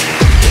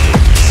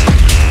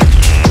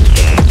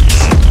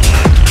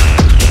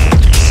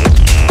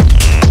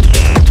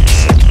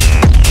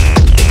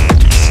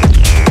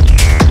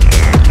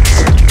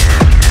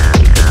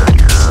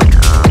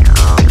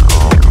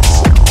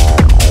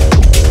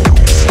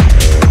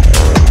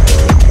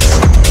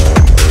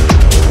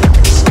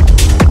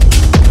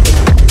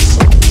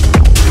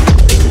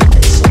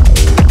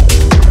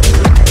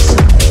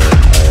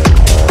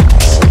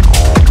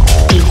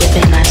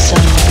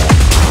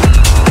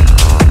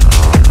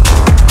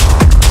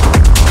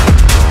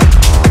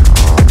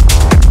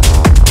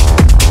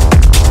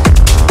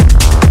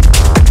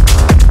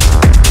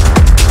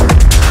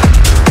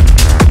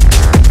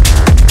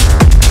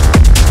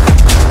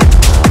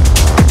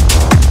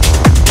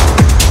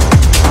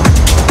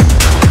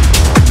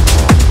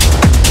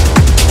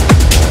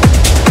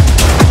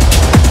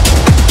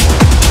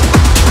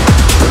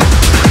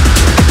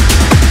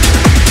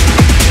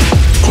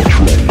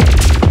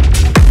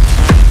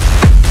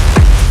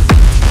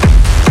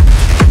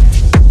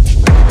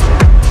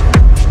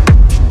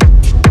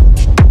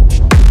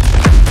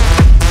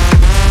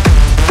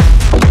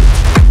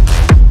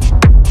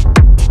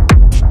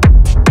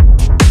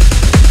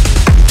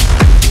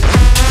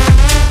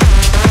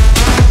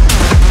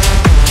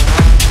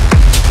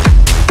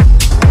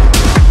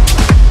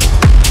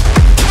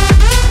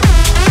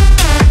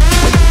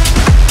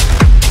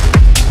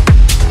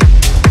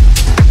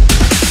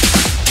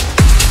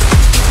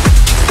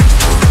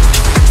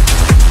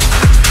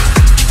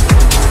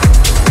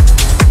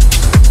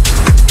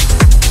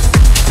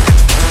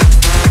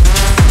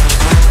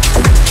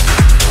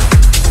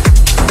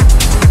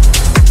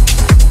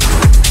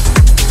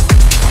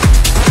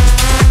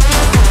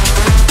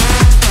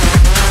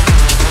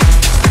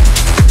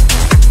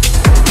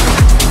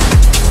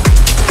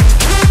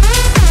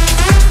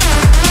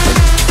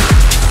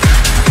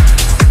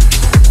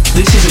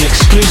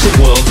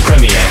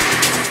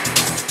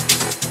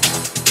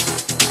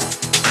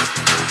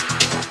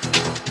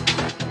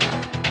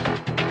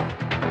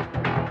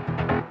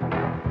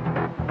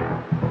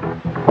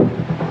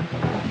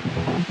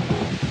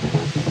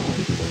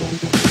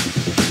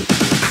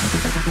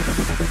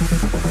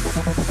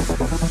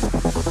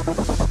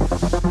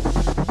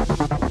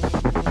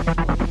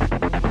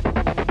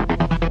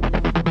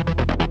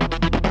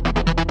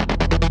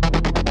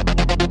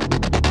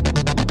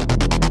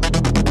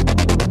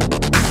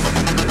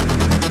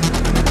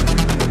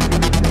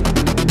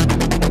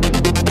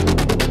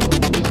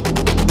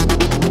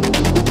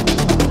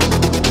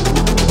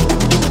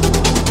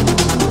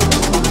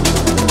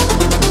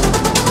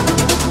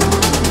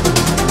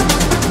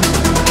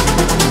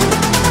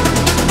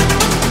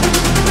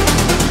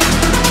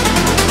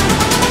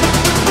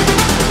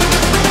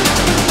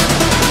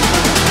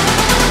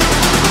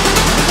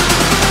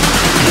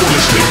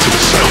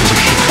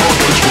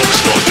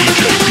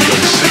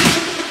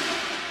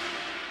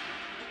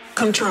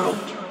 Control.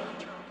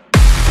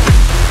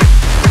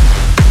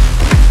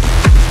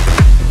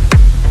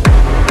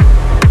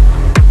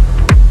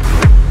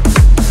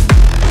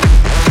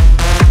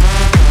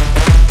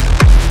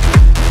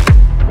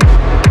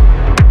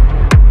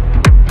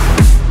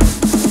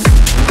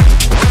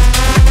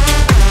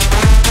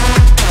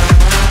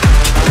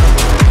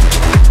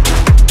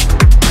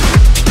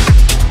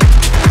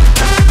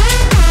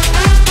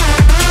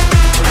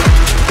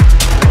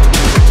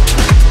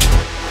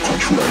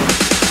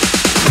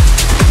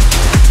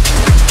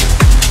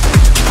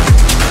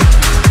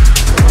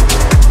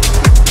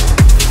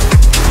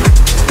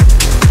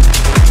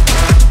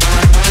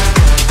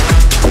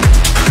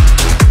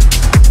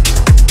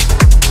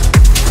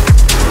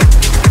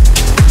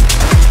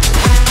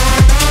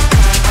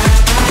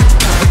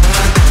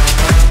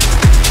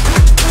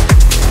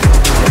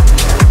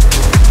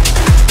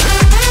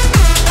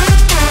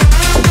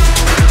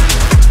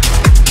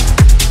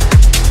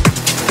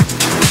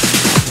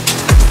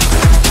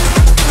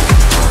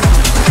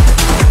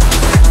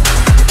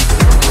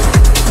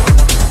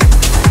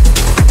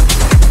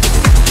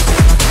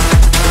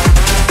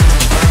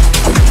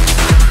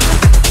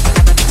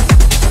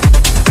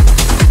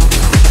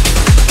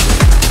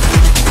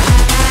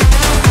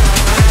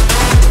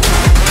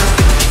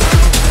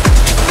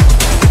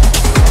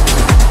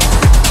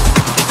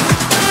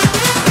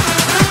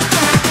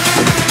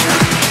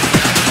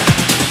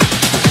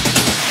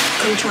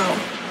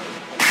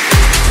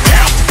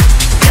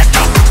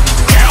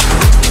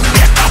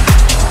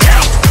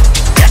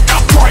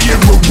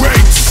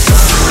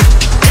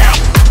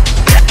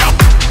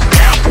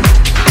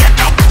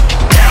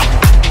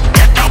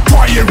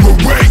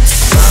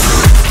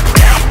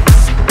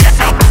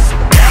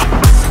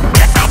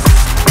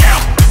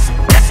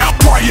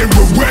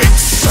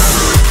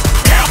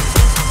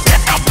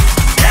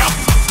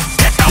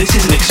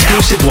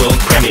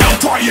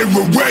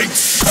 fire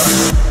awaits.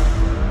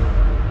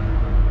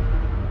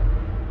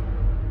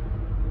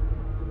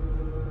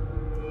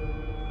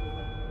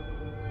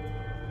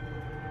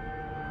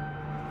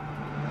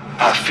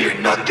 I fear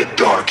not the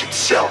dark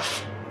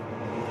itself,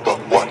 but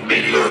what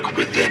may lurk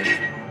within it.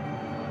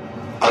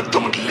 I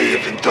don't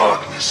live in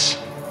darkness.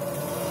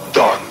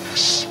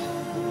 Darkness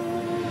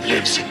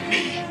lives in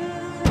me.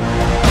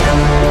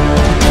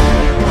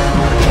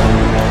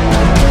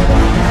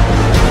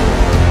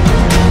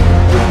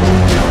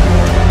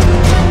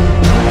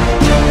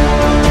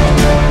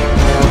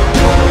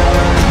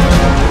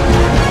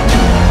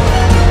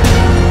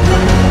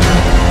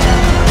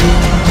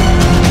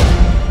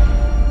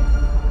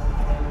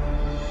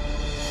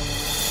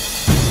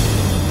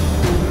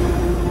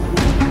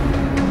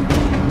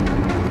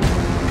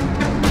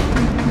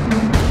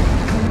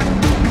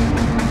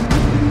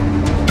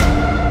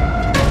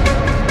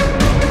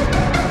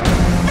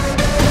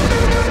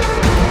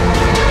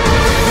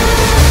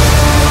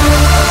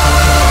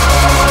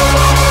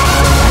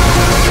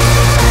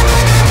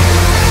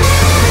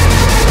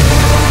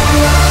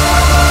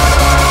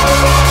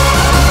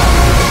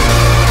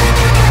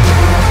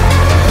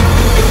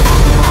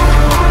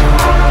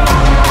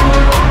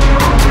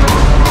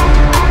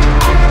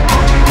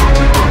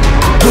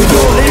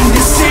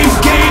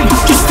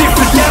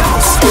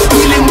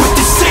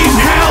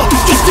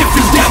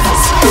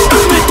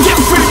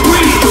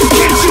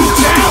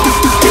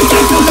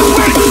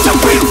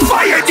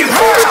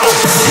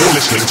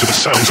 To the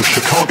sounds of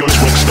Chicago's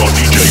rockstar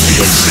DJ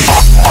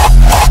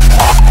DOC.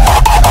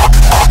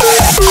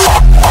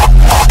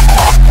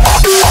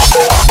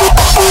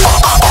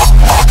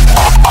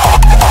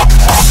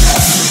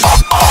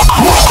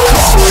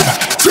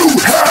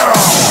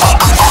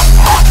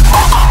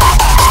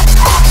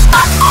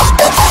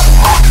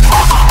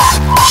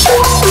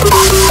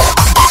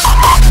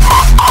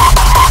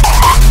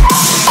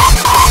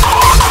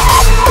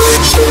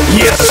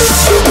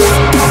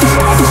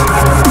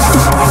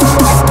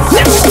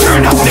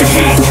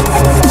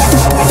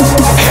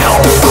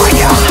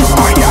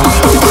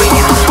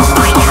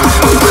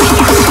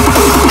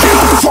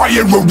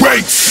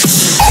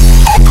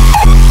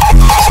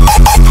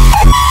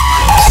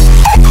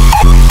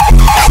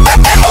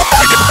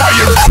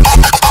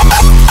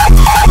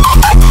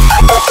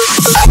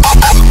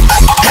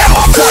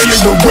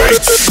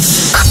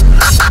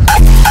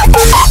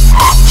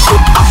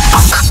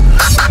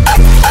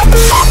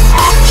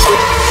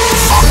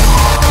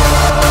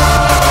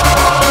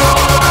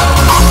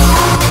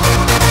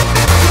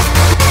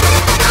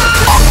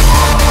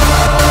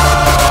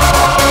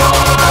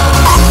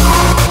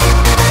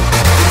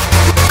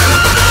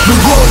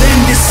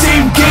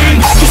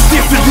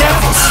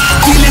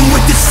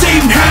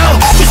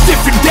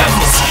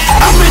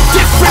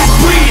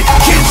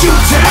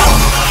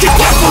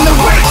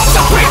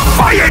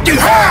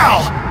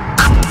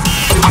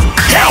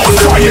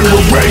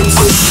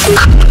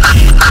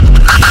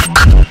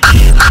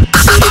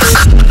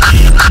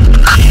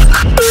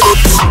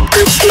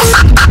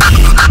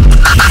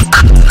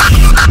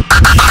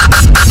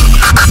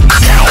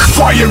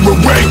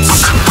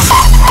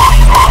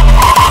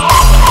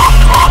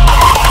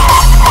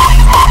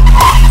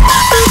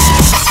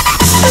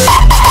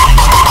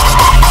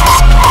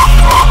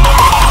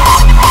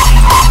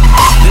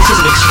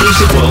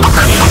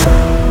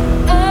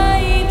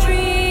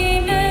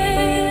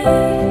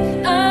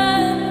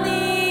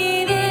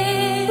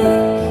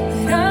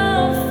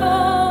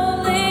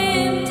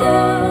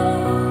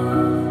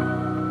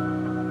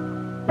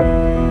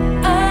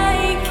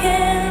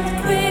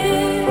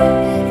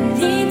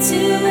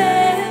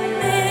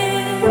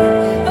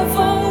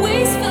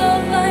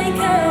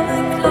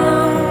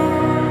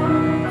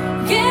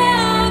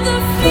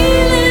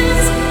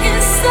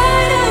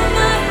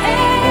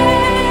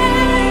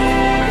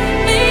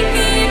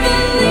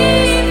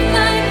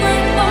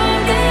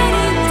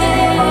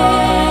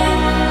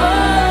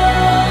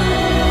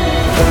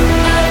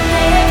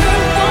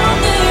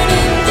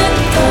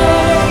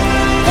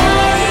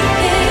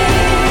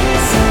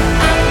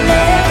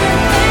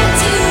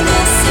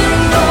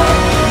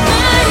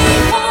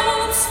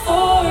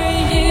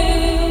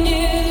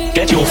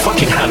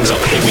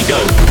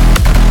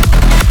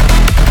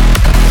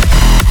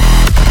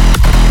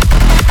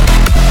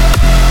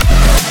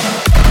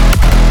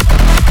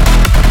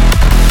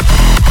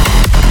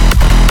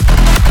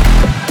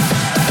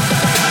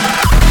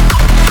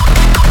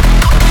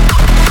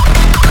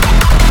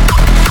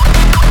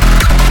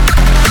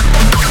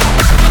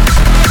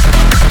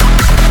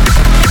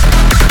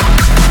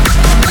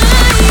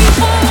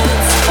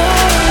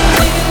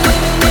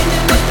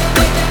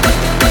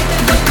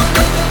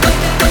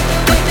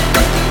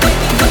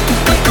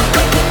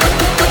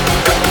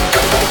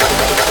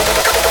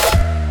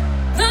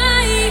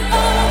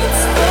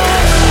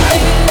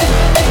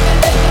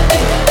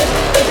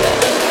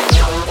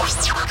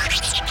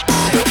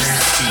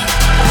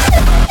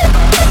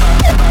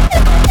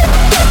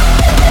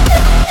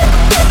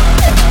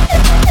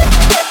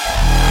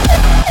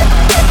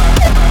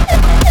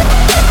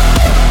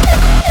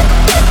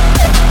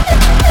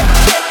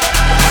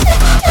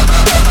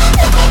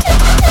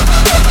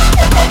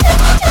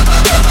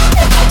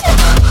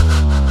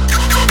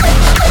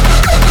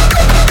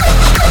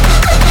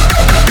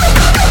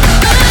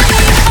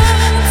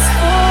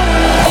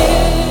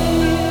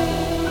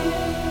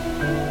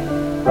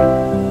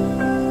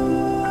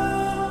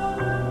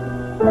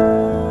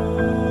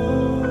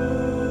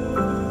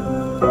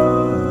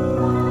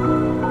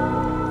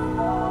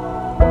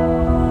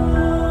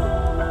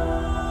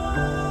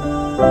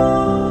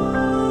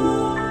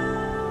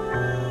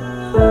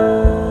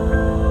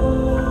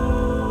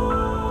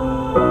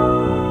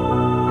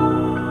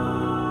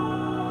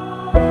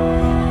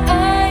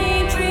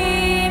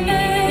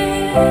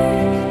 Thank